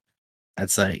 So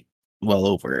that's like well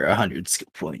over 100 skill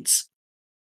points.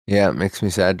 Yeah, it makes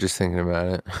me sad just thinking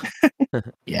about it.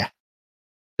 Yeah.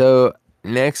 So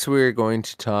next we're going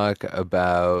to talk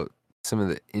about some of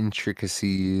the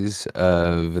intricacies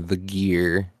of the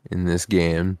gear in this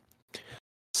game.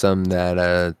 Some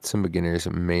that some beginners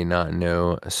may not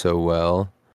know so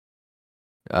well.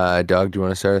 Dog, do you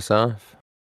want to start us off?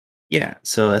 Yeah.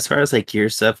 So as far as like gear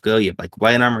stuff go, you have like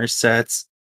white armor sets.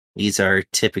 These are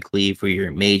typically for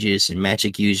your mages and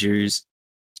magic users.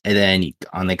 And then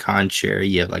on the contrary,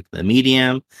 you have like the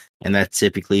medium, and that's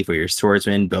typically for your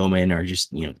swordsman, bowman, or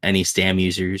just any stam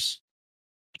users.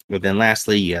 But then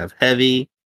lastly, you have heavy,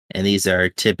 and these are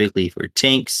typically for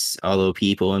tanks, although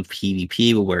people in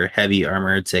PvP will wear heavy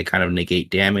armor to kind of negate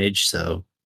damage. So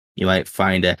you might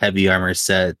find a heavy armor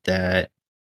set that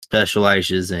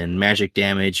specializes in magic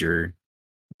damage or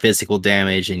physical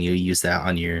damage, and you use that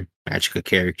on your magical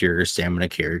character or stamina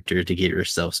character to get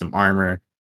yourself some armor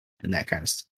and that kind of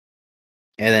stuff.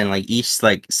 And then like each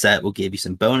like set will give you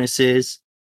some bonuses.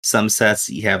 Some sets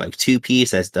you have like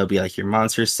 2-piece, that'll be like your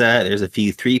monster set. There's a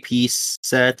few 3-piece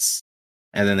sets,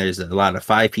 and then there's a lot of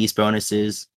 5-piece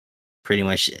bonuses. Pretty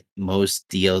much most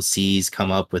DLCs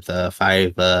come up with a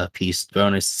 5-piece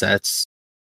bonus sets.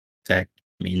 In fact,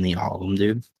 mainly all of them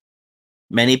do.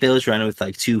 Many builds run with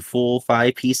like 2 full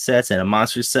 5-piece sets and a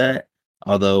monster set.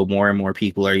 Although more and more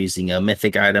people are using a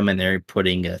mythic item and they're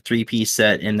putting a 3-piece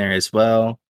set in there as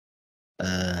well.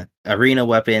 Arena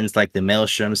weapons like the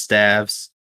Maelstrom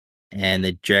staffs and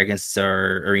the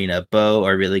Dragonstar Arena bow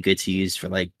are really good to use for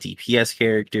like DPS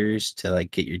characters to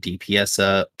like get your DPS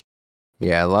up.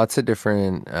 Yeah, lots of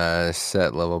different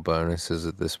set level bonuses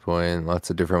at this point.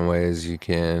 Lots of different ways you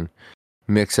can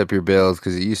mix up your builds,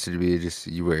 because it used to be just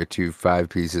you wear 2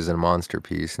 5-pieces and a monster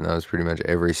piece, and that was pretty much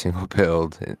every single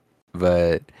build.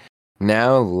 But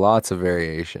now lots of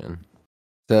variation.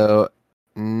 So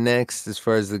next, as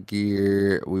far as the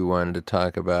gear, we wanted to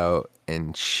talk about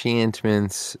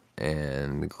enchantments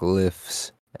and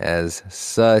glyphs as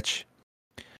such.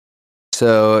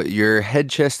 So your head,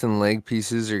 chest, and leg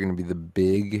pieces are going to be the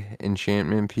big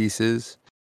enchantment pieces.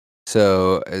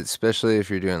 So, especially if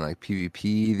you're doing like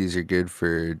PvP, these are good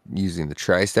for using the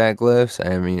tri-stack glyphs.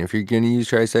 I mean, if you're going to use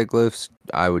tri-stack glyphs,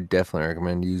 I would definitely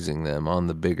recommend using them on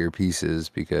the bigger pieces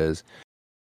because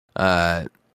uh,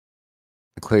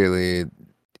 clearly,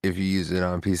 if you use it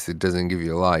on a piece that doesn't give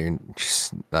you a lot, you're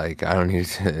just like, I don't need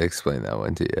to explain that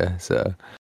one to you. So,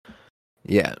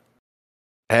 yeah.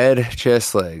 Head,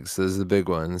 chest, legs. Those are the big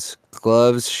ones.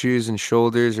 Gloves, shoes, and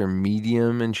shoulders are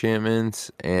medium enchantments,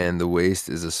 and the waist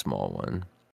is a small one.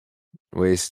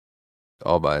 Waist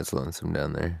all by its lonesome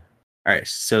down there. All right,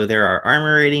 so there are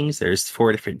armor ratings. There's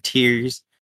 4 different tiers.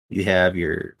 You have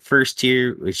your first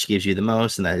tier, which gives you the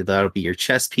most, and that'll be your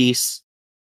chest piece.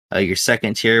 Your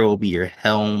second tier will be your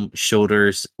helm,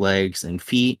 shoulders, legs, and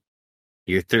feet.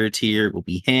 Your third tier will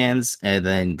be hands, and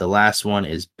then the last one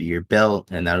is your belt,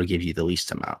 and that'll give you the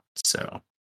least amount. So,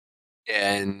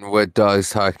 And what Dog's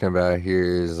talking about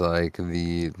here is like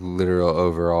the literal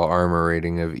overall armor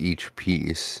rating of each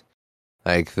piece.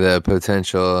 Like the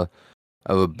potential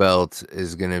of a belt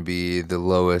is going to be the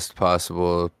lowest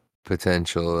possible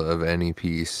potential of any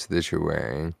piece that you're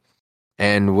wearing.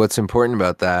 And what's important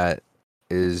about that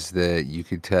is that you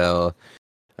could tell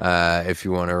if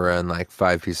you want to run like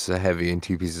 5 pieces of heavy and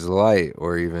 2 pieces of light,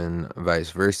 or even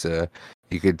vice versa,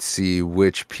 you could see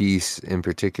which piece in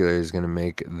particular is going to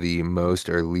make the most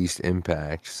or least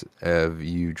impacts of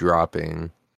you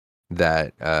dropping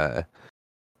that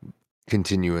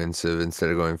continuance of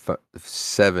instead of going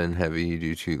 7 heavy, you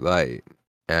do 2 light.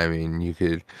 I mean, you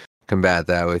could combat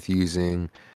that with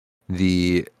using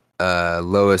the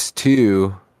lowest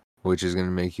 2, which is going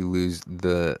to make you lose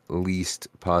the least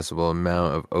possible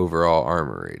amount of overall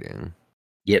armor rating.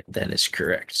 yep, that is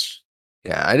correct.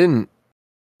 Yeah,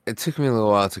 it took me a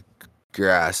little while to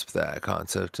grasp that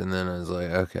concept, and then I was like,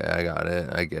 okay, I got it.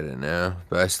 I get it now,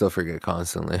 but I still forget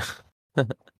constantly.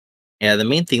 Yeah, the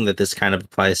main thing that this kind of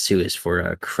applies to is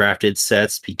for crafted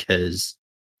sets because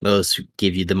those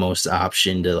give you the most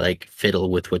option to like fiddle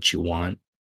with what you want.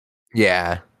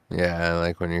 Yeah,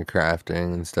 like when you're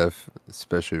crafting and stuff,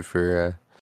 especially for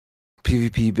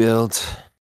PvP builds.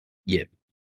 Yep.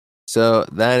 So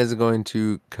that is going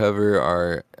to cover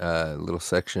our little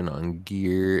section on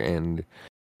gear and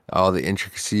all the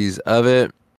intricacies of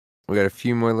it. We got a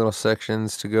few more little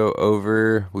sections to go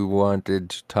over. We wanted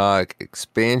to talk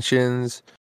expansions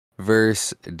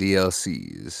versus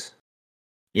DLCs.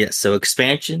 Yeah, so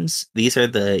expansions, these are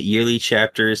the yearly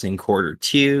chapters in quarter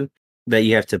 2 that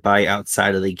you have to buy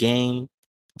outside of the game.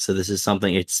 So this is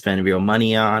something you have to spend real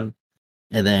money on.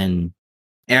 And then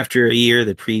after a year,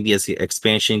 the previous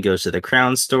expansion goes to the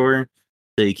crown store.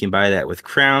 So you can buy that with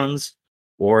crowns,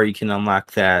 or you can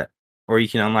unlock that, or you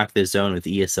can unlock the zone with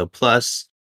ESO Plus,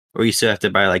 or you still have to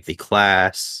buy like the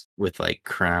class with like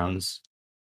crowns.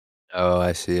 Oh,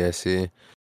 I see.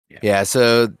 Yeah. Yeah,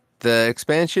 so the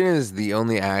expansion is the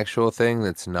only actual thing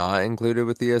that's not included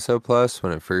with ESO Plus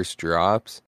when it first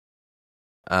drops.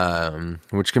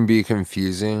 Which can be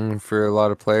confusing for a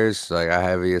lot of players. Like I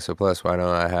have ESO Plus, why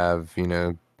don't I have,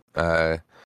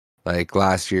 like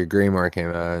last year Greymore came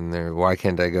out and why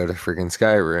can't I go to freaking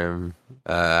Skyrim?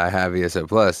 I have ESO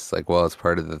Plus. Like, well, it's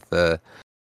part of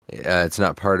it's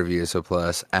not part of ESO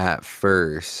Plus at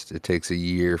first. It takes a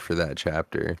year for that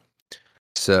chapter.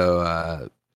 So,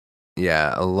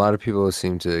 yeah, a lot of people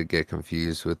seem to get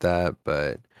confused with that,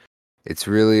 but it's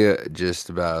really just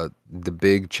about the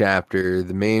big chapter,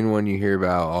 the main one you hear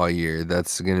about all year.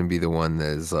 That's going to be the one that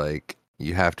is like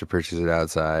you have to purchase it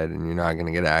outside and you're not going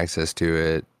to get access to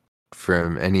it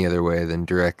from any other way than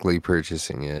directly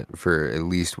purchasing it for at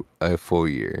least a full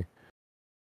year.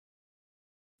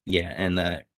 Yeah,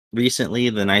 and recently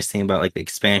the nice thing about like the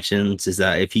expansions is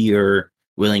that if you're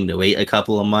willing to wait a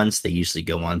couple of months, they usually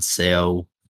go on sale.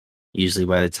 Usually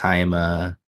by the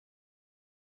time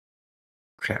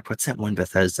crap, what's that one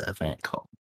Bethesda event called?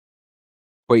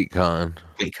 QuakeCon.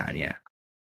 QuakeCon,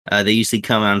 yeah. They usually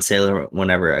come on sale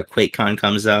whenever a QuakeCon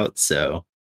comes out, so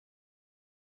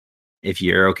if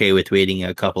you're okay with waiting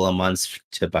a couple of months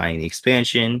to buying the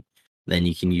expansion, then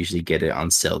you can usually get it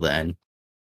on sale then.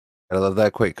 I love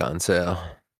that QuakeCon sale.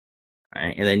 All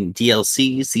right, and then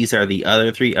DLCs, these are the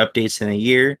other 3 updates in a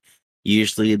year.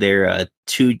 Usually they're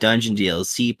 2 dungeon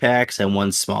DLC packs and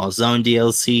 1 small zone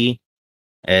DLC.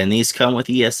 And these come with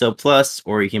ESO Plus,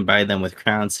 or you can buy them with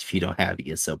crowns if you don't have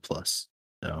ESO Plus.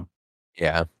 So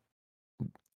Yeah.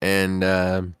 And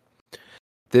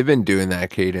they've been doing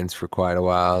that cadence for quite a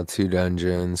while. 2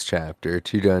 dungeons, chapter,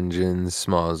 2 dungeons,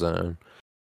 small zone.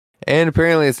 And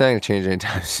apparently it's not going to change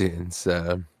anytime soon.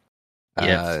 So,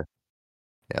 yeah,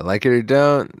 yeah, like it or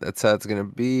don't, that's how it's going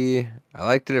to be. I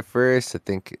liked it at first. I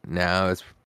think now it's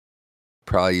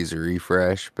probably use a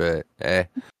refresh, but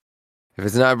If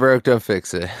it's not broke, don't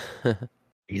fix it.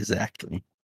 Exactly.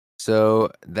 So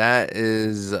that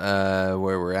is where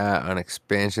we're at on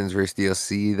expansions versus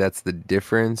DLC. That's the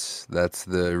difference. That's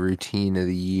the routine of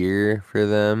the year for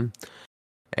them.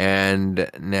 And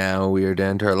now we are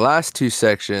down to our last two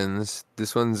sections.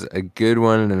 This one's a good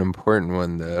one and an important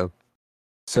one, though.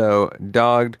 So,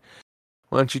 Dog,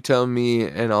 why don't you tell me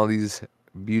and all these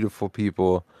beautiful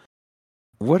people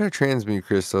what are transmute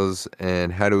crystals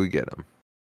and how do we get them?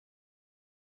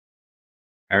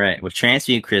 All right. With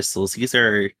transmute crystals, these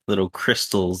are little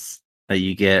crystals that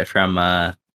you get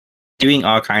from doing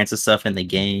all kinds of stuff in the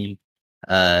game.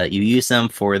 You use them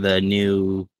for the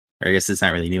new, or I guess it's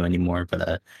not really new anymore,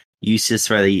 but use this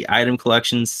for the item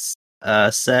collections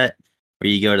set where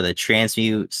you go to the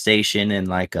transmute station in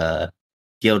like a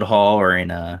guild hall or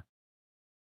in a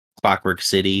Clockwork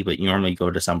City, but you normally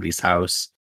go to somebody's house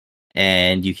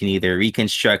and you can either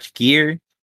reconstruct gear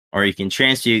or you can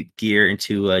transmute gear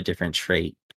into a different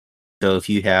trait. So if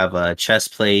you have a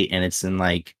chest plate and it's in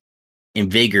like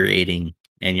invigorating,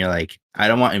 and you're like, I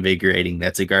don't want invigorating,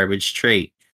 that's a garbage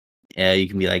trait. You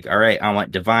can be like, all right, I want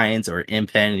divines or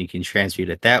impen, and you can transmute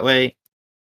it that way.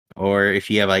 Or if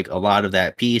you have like a lot of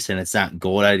that piece and it's not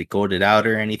golded out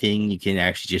or anything, you can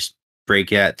actually just break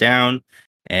that down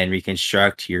and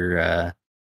reconstruct your a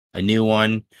new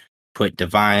one, put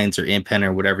divines or impen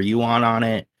or whatever you want on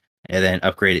it, and then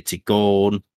upgrade it to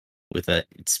gold.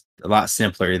 It's a lot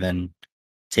simpler than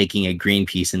taking a green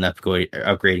piece and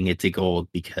upgrading it to gold,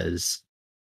 because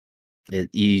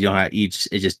you don't have each.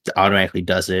 It just automatically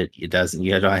does it. It doesn't.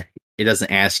 It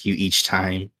doesn't ask you each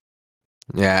time.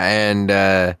 Yeah,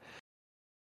 and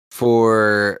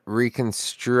for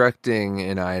reconstructing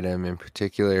an item in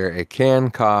particular, it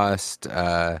can cost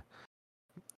a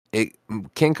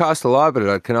lot, but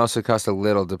it can also cost a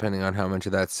little depending on how much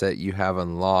of that set you have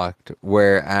unlocked.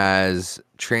 Whereas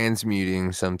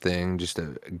transmuting something, just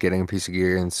getting a piece of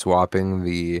gear and swapping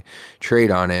the trait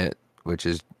on it, which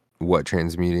is what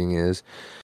transmuting is,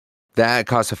 that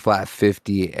costs a flat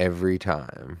 50 every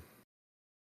time.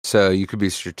 So you could be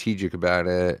strategic about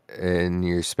it in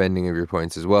your spending of your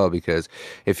points as well, because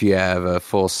if you have a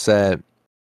full set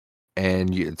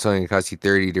and it's only going to cost you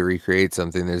 30 to recreate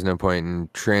something, there's no point in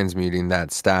transmuting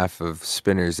that staff of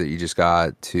spinners that you just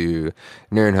got to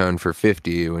Nirnhone for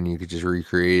 50 when you could just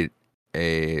recreate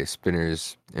a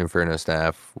spinner's Inferno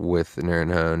staff with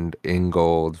Nirnhone in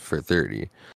gold for 30.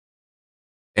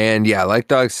 And yeah, like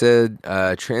Dog said,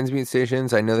 transmute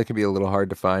stations, I know they can be a little hard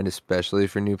to find, especially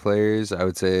for new players. I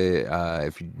would say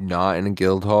if you're not in a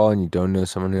guild hall and you don't know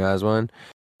someone who has one,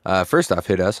 first off,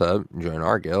 hit us up, join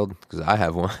our guild, because I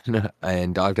have one,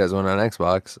 and Dog has one on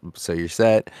Xbox, so you're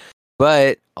set.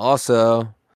 But also,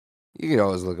 you can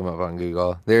always look them up on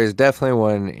Google. There's definitely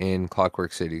one in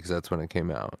Clockwork City, because that's when it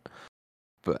came out.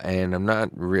 And I'm not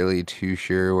really too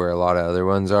sure where a lot of other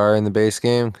ones are in the base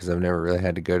game, because I've never really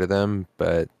had to go to them,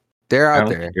 but they're I out don't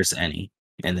there. think there's any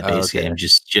in the Oh, base okay. game,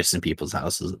 just in people's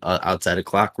houses outside of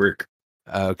Clockwork.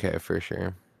 Okay, for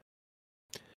sure.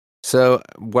 So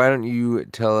why don't you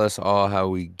tell us all how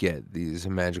we get these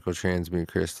magical transmute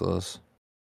crystals?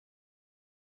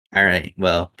 All right.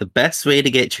 Well, the best way to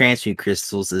get transmute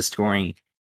crystals is scoring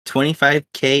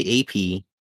 25k AP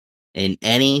in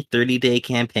any 30-day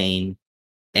campaign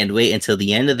and wait until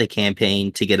the end of the campaign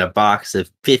to get a box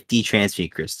of 50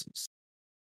 transmute crystals.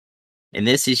 And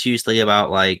this is usually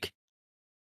about like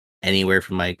anywhere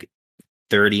from like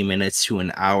 30 minutes to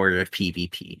an hour of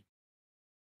PvP.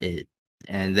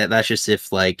 That's just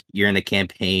if like you're in a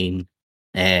campaign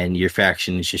and your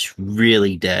faction is just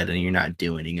really dead and you're not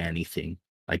doing anything.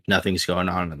 Like nothing's going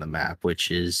on the map,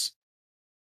 which is,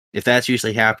 if that's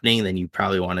usually happening, then you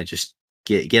probably want to just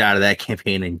get out of that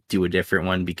campaign and do a different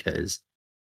one, because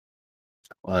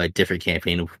a different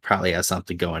campaign will probably have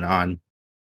something going on.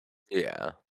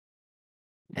 Yeah.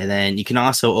 And then you can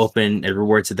also open a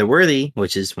reward to the worthy,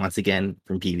 which is once again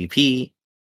from PvP,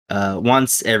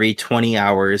 once every 20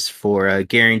 hours for a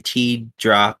guaranteed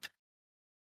drop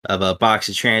of a box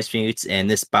of transmutes. And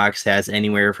this box has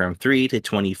anywhere from 3 to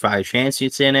 25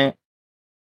 transmutes in it.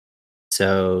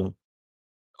 So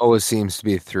Always seems to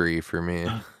be 3 for me.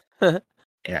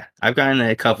 yeah, I've gotten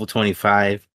a couple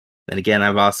 25. Then again,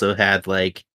 I've also had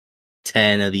like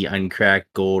 10 of the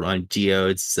uncracked gold on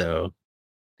geodes. So,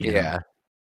 you know, Yeah.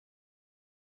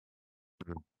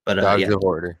 but Dog's yeah, a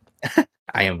hoarder.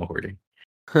 I am a hoarder.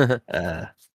 Uh,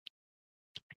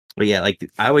 but yeah, like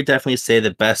I would definitely say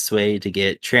the best way to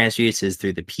get transmutes is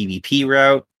through the PvP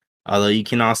route. Although you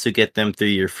can also get them through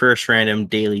your first random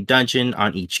daily dungeon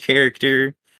on each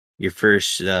character, your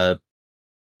first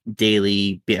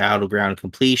daily battleground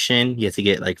completion. You have to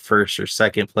get like first or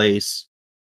second place.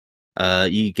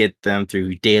 You get them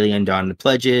through daily undaunted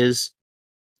pledges,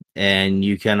 and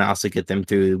you can also get them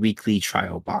through weekly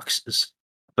trial boxes.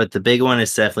 But the big one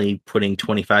is definitely putting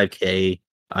 25k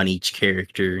on each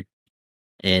character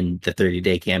in the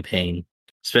 30-day campaign,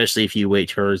 especially if you wait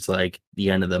towards like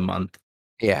the end of the month.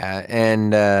 Yeah,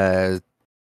 and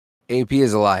AP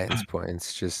is alliance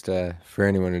points, just for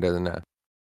anyone who doesn't know.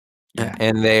 Yeah.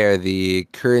 And they are the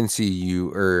currency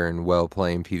you earn while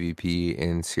playing PvP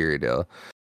in Cyrodiil.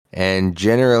 And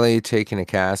generally, taking a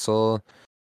castle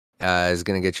is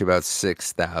going to get you about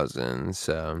 6,000.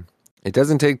 So it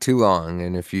doesn't take too long.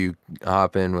 And if you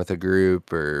hop in with a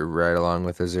group or ride along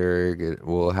with a Zerg, it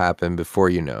will happen before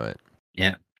you know it.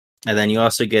 Yeah. And then you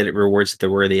also get rewards that are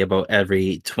worthy about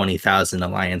every 20,000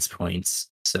 alliance points.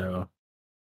 So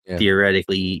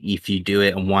theoretically, if you do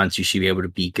it once, you should be able to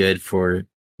be good for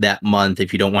that month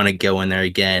if you don't want to go in there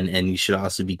again. And you should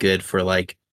also be good for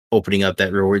like opening up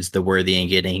that rewards the worthy and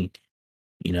getting,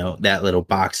 that little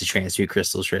box of transmute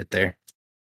crystals right there.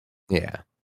 Yeah.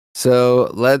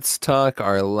 So let's talk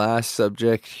our last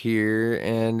subject here,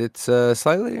 and it's a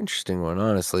slightly interesting one,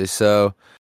 honestly. So,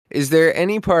 is there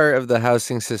any part of the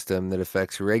housing system that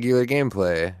affects regular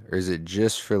gameplay, or is it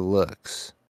just for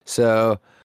looks? So,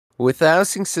 with the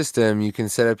housing system, you can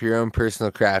set up your own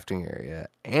personal crafting area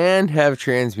and have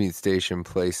transmute station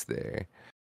placed there.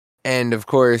 And of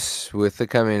course, with the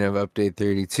coming of update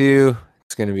 32,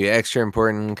 it's going to be extra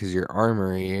important because your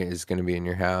armory is going to be in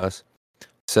your house.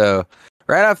 So,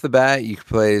 right off the bat, you can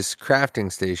place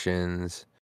crafting stations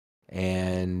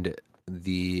and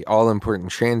the all important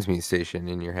transmute station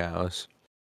in your house.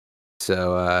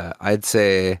 So, I'd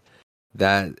say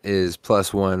that is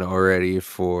 +1 already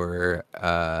for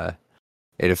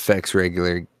it affects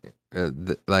regular,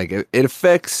 it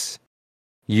affects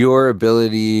your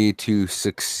ability to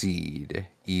succeed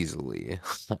easily,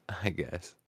 I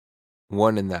guess.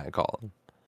 1 in that column.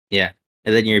 Yeah.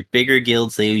 And then your bigger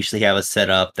guilds, they usually have a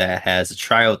setup that has a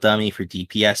trial dummy for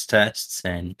DPS tests.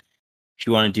 And if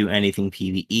you want to do anything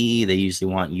PvE, they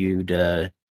usually want you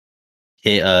to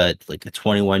hit like a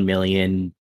 21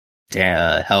 million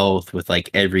health with like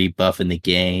every buff in the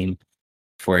game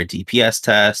for a DPS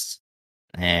test.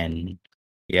 And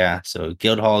yeah, so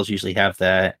guild halls usually have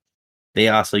that. They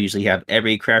also usually have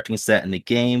every crafting set in the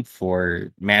game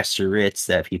for master writs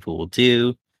that people will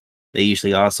do. They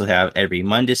usually also have every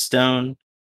Mundus stone.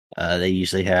 They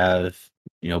usually have,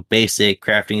 basic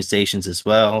crafting stations as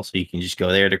well, so you can just go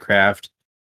there to craft.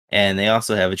 And they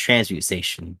also have a transmute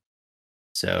station.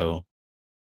 So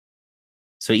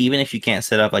even if you can't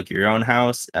set up like your own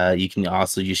house, you can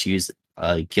also just use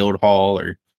a guild hall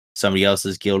or somebody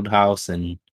else's guild house,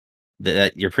 and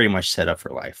that you're pretty much set up for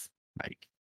life. Like,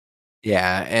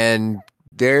 Yeah, and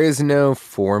there is no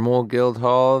formal guild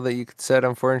hall that you could set,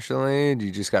 unfortunately.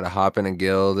 You just got to hop in a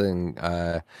guild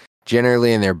and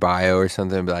generally in their bio or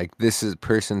something, be like, this is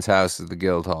person's house is the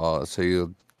guild hall. So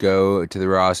you'll go to the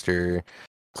roster,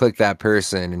 click that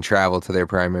person, and travel to their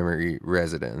primary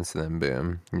residence, and then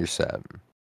boom, you're set.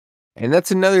 And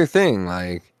that's another thing,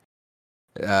 like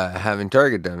having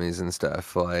target dummies and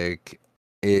stuff. Like,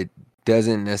 it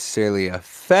doesn't necessarily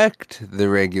affect the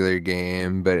regular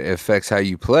game, but it affects how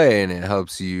you play and it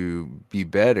helps you be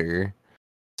better.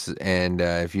 And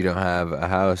if you don't have a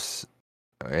house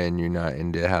and you're not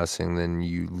into housing, then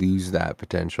you lose that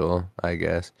potential, I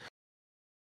guess.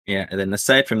 yeah, and then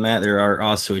aside from that, there are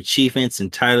also achievements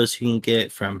and titles you can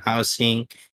get from housing.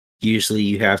 Usually,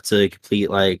 you have to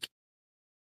complete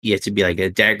you have to be like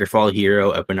a Daggerfall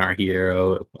hero, Epinar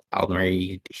hero,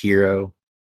 Almari hero.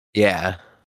 Yeah.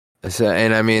 So,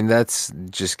 and I mean, that's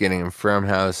just getting them from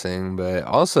housing, but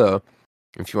also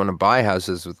if you want to buy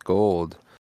houses with gold,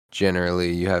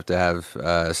 generally you have to have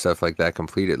stuff like that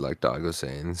completed, like Dog was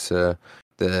saying. So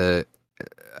the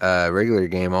regular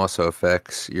game also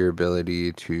affects your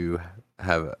ability to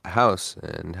have a house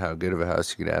and how good of a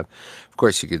house you could have. Of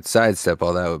course, you could sidestep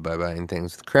all that by buying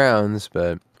things with crowns,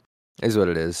 but it is what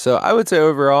it is. So I would say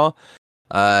overall,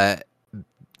 uh,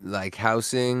 like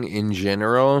housing in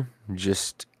general,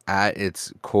 just at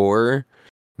its core,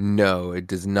 no, it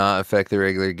does not affect the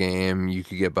regular game. You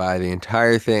could get by the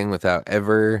entire thing without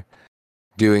ever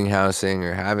doing housing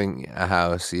or having a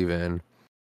house even.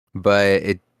 But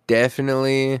it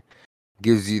definitely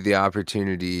gives you the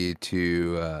opportunity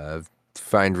to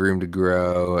find room to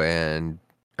grow and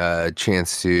a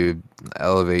chance to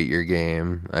elevate your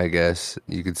game, I guess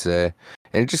you could say.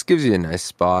 And it just gives you a nice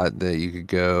spot that you could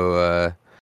go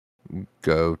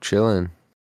chilling,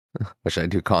 which I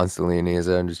do constantly in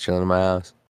ESO. I'm just chilling in my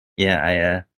house.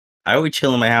 Yeah, I would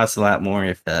chill in my house a lot more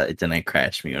if it didn't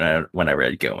crash me whenever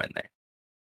I'd go in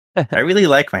there. I really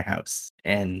like my house,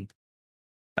 and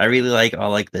I really like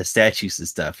all like the statues and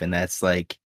stuff, and that's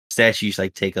like statues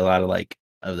like take a lot of like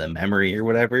of the memory or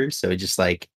whatever, so it just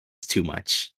like it's too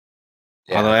much.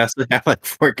 Although Yeah, I also have like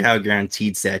 4 cow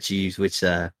guaranteed statues, which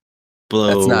that's not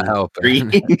blow green.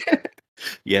 helping.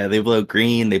 Yeah, they blow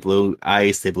green, they blow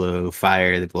ice, they blow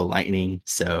fire, they blow lightning.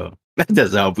 So that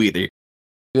doesn't help either.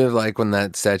 You have like when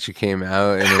that statue came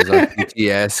out and it was on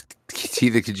TTS, T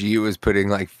the Khajiit was putting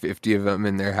like 50 of them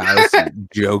in their house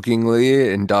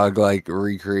jokingly, and Dog like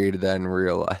recreated that in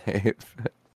real life.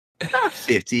 Not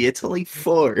 50, it's only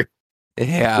 4.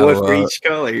 Yeah, One for well, each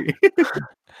color.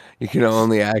 you can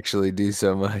only actually do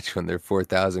so much when they're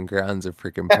 4,000 crowns of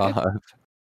freaking pop.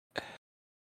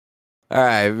 All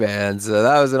right, man. So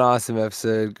that was an awesome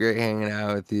episode. Great hanging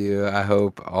out with you. I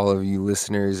hope all of you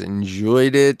listeners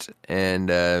enjoyed it and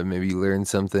maybe you learned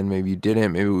something. Maybe you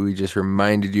didn't. Maybe we just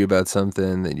reminded you about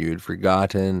something that you had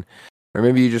forgotten. Or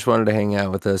maybe you just wanted to hang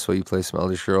out with us while you play some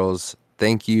Elder Scrolls.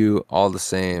 Thank you all the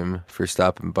same for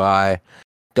stopping by.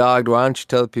 Dog, why don't you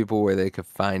tell the people where they could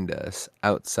find us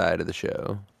outside of the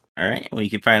show? All right. Well, you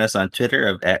can find us on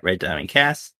Twitter at Red Diamond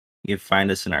Cast. You can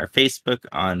find us in our Facebook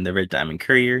on the Red Diamond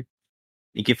Courier.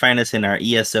 You can find us in our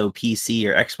ESO PC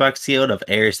or Xbox Guild of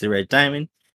Heirs to the Red Diamond,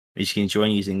 which you can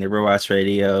join using the Robots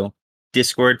Radio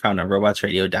Discord found on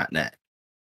robotsradio.net.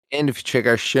 And if you check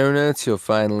our show notes, you'll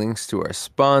find links to our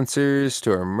sponsors,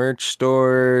 to our merch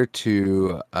store,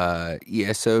 to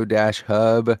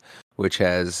ESO-Hub, which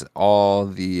has all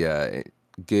the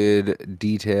good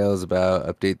details about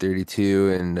Update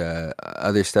 32 and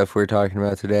other stuff we're talking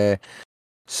about today.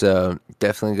 So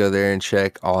definitely go there and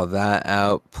check all that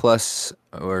out. Plus,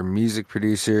 our music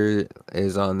producer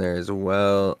is on there as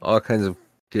well. All kinds of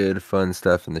good, fun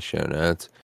stuff in the show notes.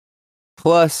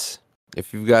 Plus,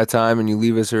 if you've got time and you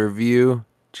leave us a review,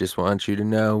 just want you to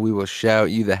know we will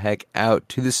shout you the heck out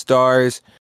to the stars,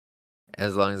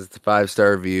 as long as it's a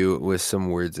 5-star review with some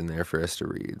words in there for us to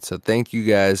read. So thank you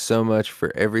guys so much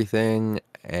for everything.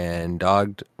 And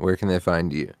Dog, where can they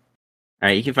find you? All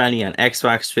right, you can find me on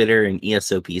Xbox, Twitter, and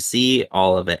ESO PC,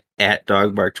 all of it at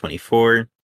DogBark24.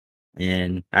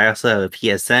 And I also have a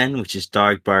PSN, which is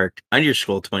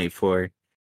DogBark_24,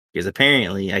 because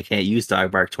apparently I can't use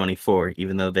DogBark24,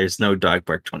 even though there's no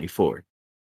DogBark24.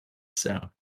 So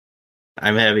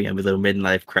I'm having a little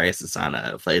midlife crisis on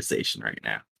a PlayStation right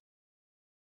now.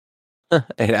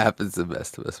 It happens to the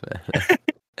best of us, man.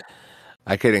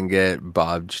 I couldn't get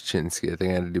Bob Chachinsky. I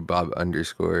think I had to do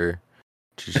Bob_Chachinsky.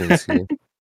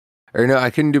 Or no,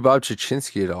 I couldn't do Bob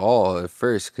Chachinsky at all at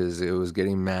first because it was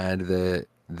getting mad that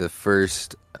the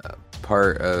first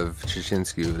part of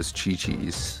Chachinsky was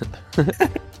Chi-Chi's.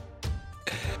 But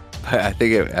I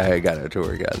think I got it to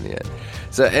work out in the end.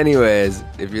 So anyways,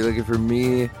 if you're looking for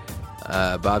me,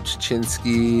 Bob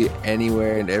Chachinsky,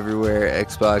 anywhere and everywhere,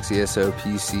 Xbox, ESO,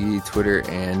 PC, Twitter,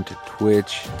 and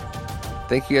Twitch.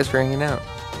 Thank you guys for hanging out.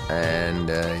 And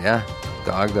yeah,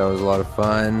 Dog, that was a lot of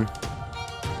fun.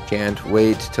 Can't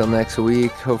wait till next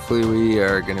week. Hopefully we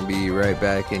are going to be right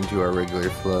back into our regular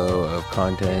flow of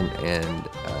content and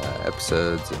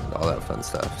episodes and all that fun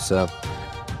stuff. So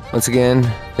once again,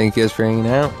 thank you guys for hanging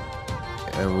out,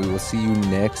 and we will see you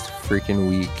next freaking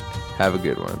week. Have a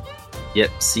good one.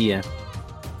 Yep, see ya.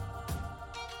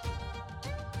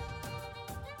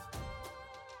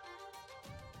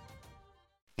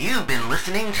 You've been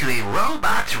listening to a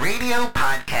Robots Radio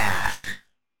podcast.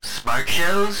 Smart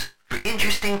shows for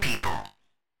interesting people.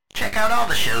 Check out all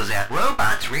the shows at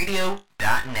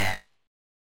robotsradio.net.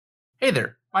 Hey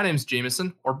there, my name's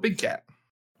Jameson, or Big Cat.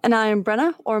 And I am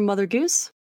Brenna, or Mother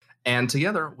Goose. And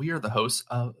together, we are the hosts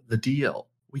of the DL,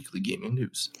 Weekly Gaming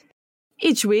News.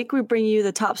 Each week, we bring you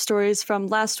the top stories from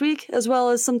last week, as well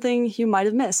as something you might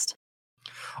have missed.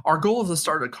 Our goal is to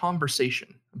start a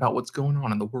conversation about what's going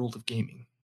on in the world of gaming.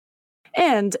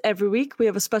 And every week, we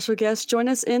have a special guest join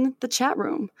us in the chat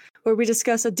room, where we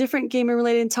discuss a different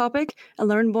gaming-related topic and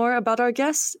learn more about our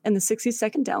guests in the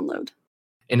 60-second download.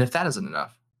 And if that isn't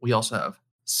enough, we also have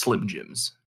Slim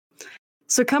Jims.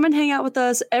 So come and hang out with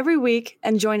us every week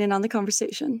and join in on the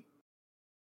conversation.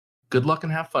 Good luck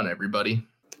and have fun, everybody.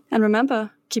 And remember,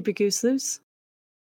 keep your goose loose.